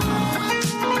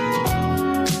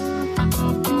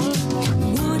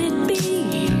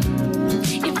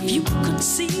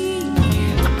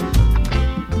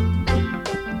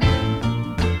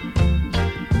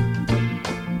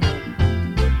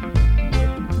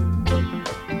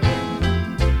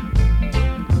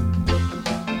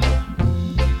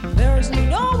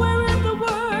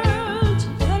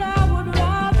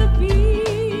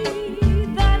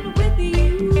 Than with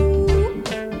you,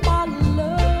 my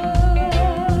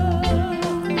love.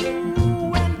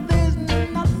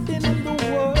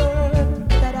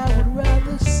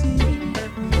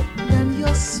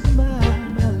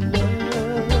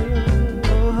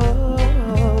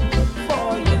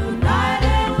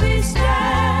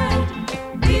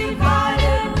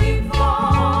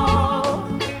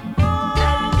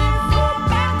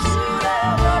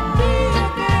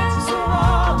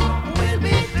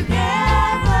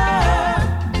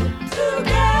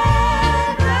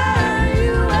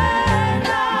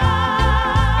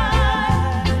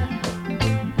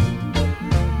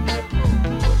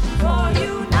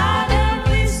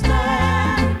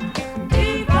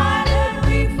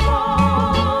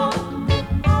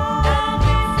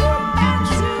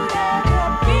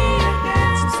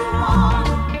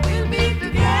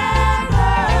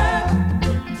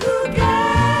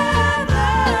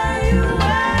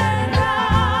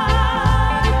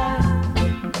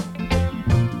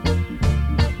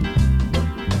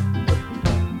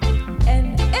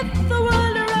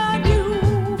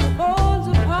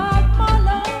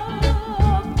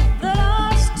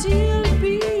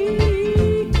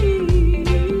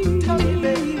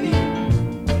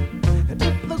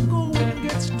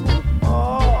 it's too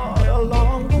hard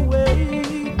along the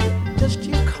way. Just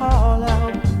you call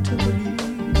out to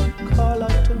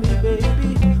me,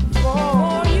 baby.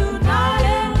 For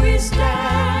united we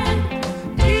stand,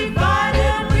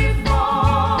 divided we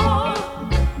fall.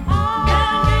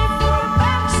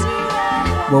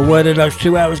 Well, where did those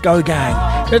 2 hours go,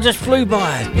 gang? They just flew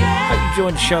by. Hope you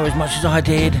enjoyed the show as much as I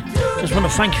did. Just want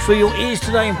to thank you for your ears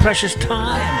today and precious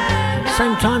time.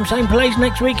 Same time, same place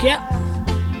next week, yeah?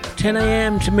 10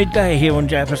 a.m. to midday here on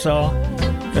JFSR.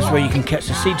 That's where you can catch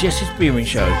the CGS Experience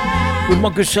Show with my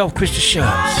good self, Krista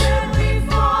Shirts.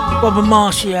 Bob and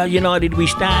Marcia, United We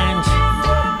Stand.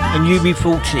 And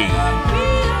UB40.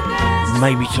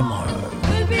 Maybe tomorrow.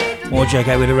 More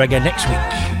JK with a reggae next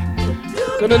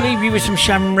week. Gonna leave you with some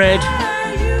Sharon Red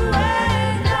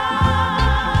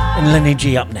and Lenny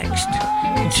G up next.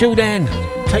 Until then,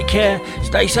 take care,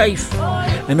 stay safe,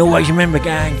 and always remember,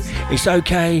 gang, it's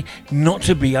okay not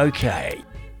to be okay.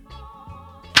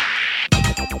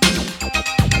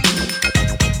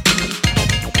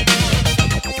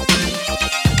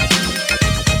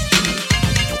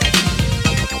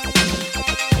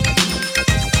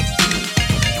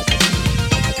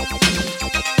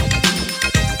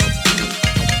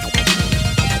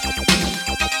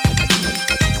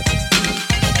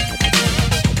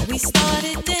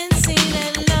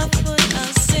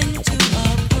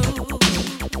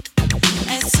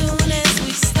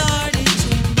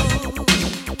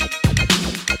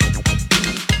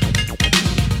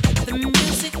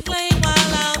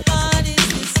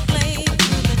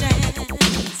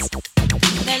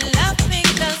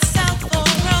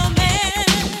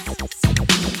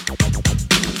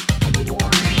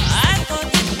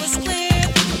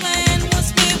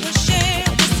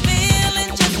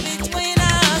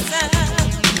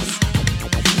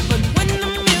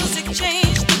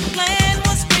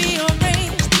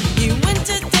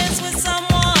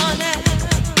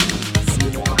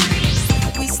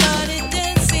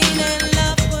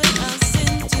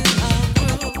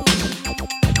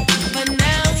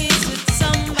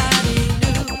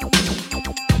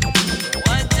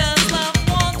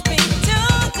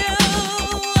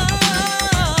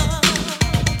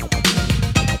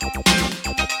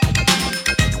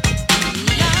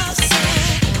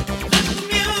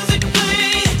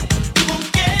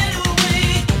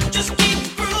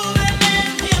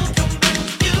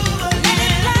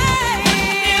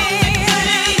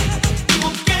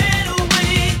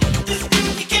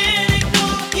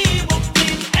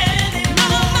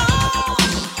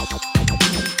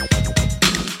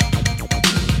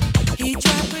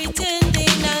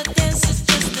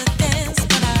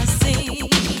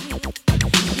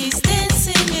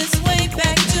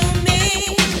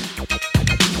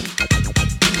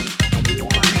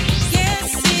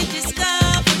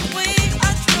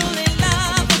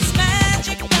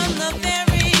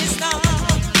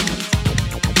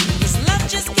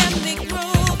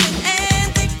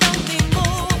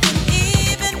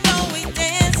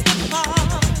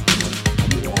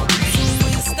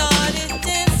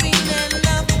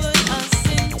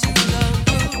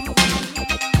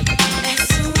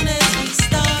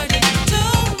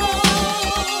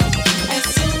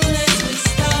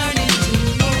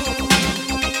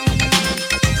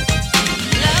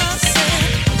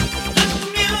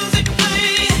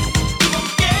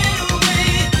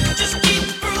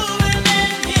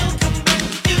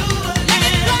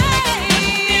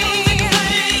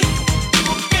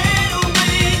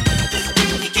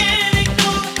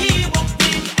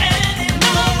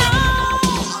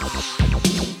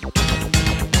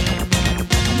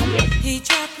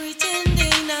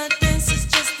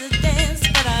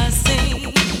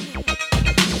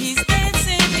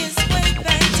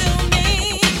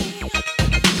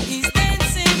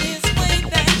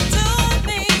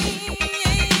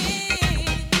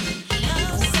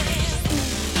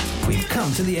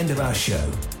 To the end of our show.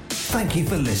 Thank you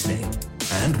for listening,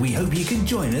 and we hope you can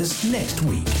join us next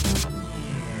week.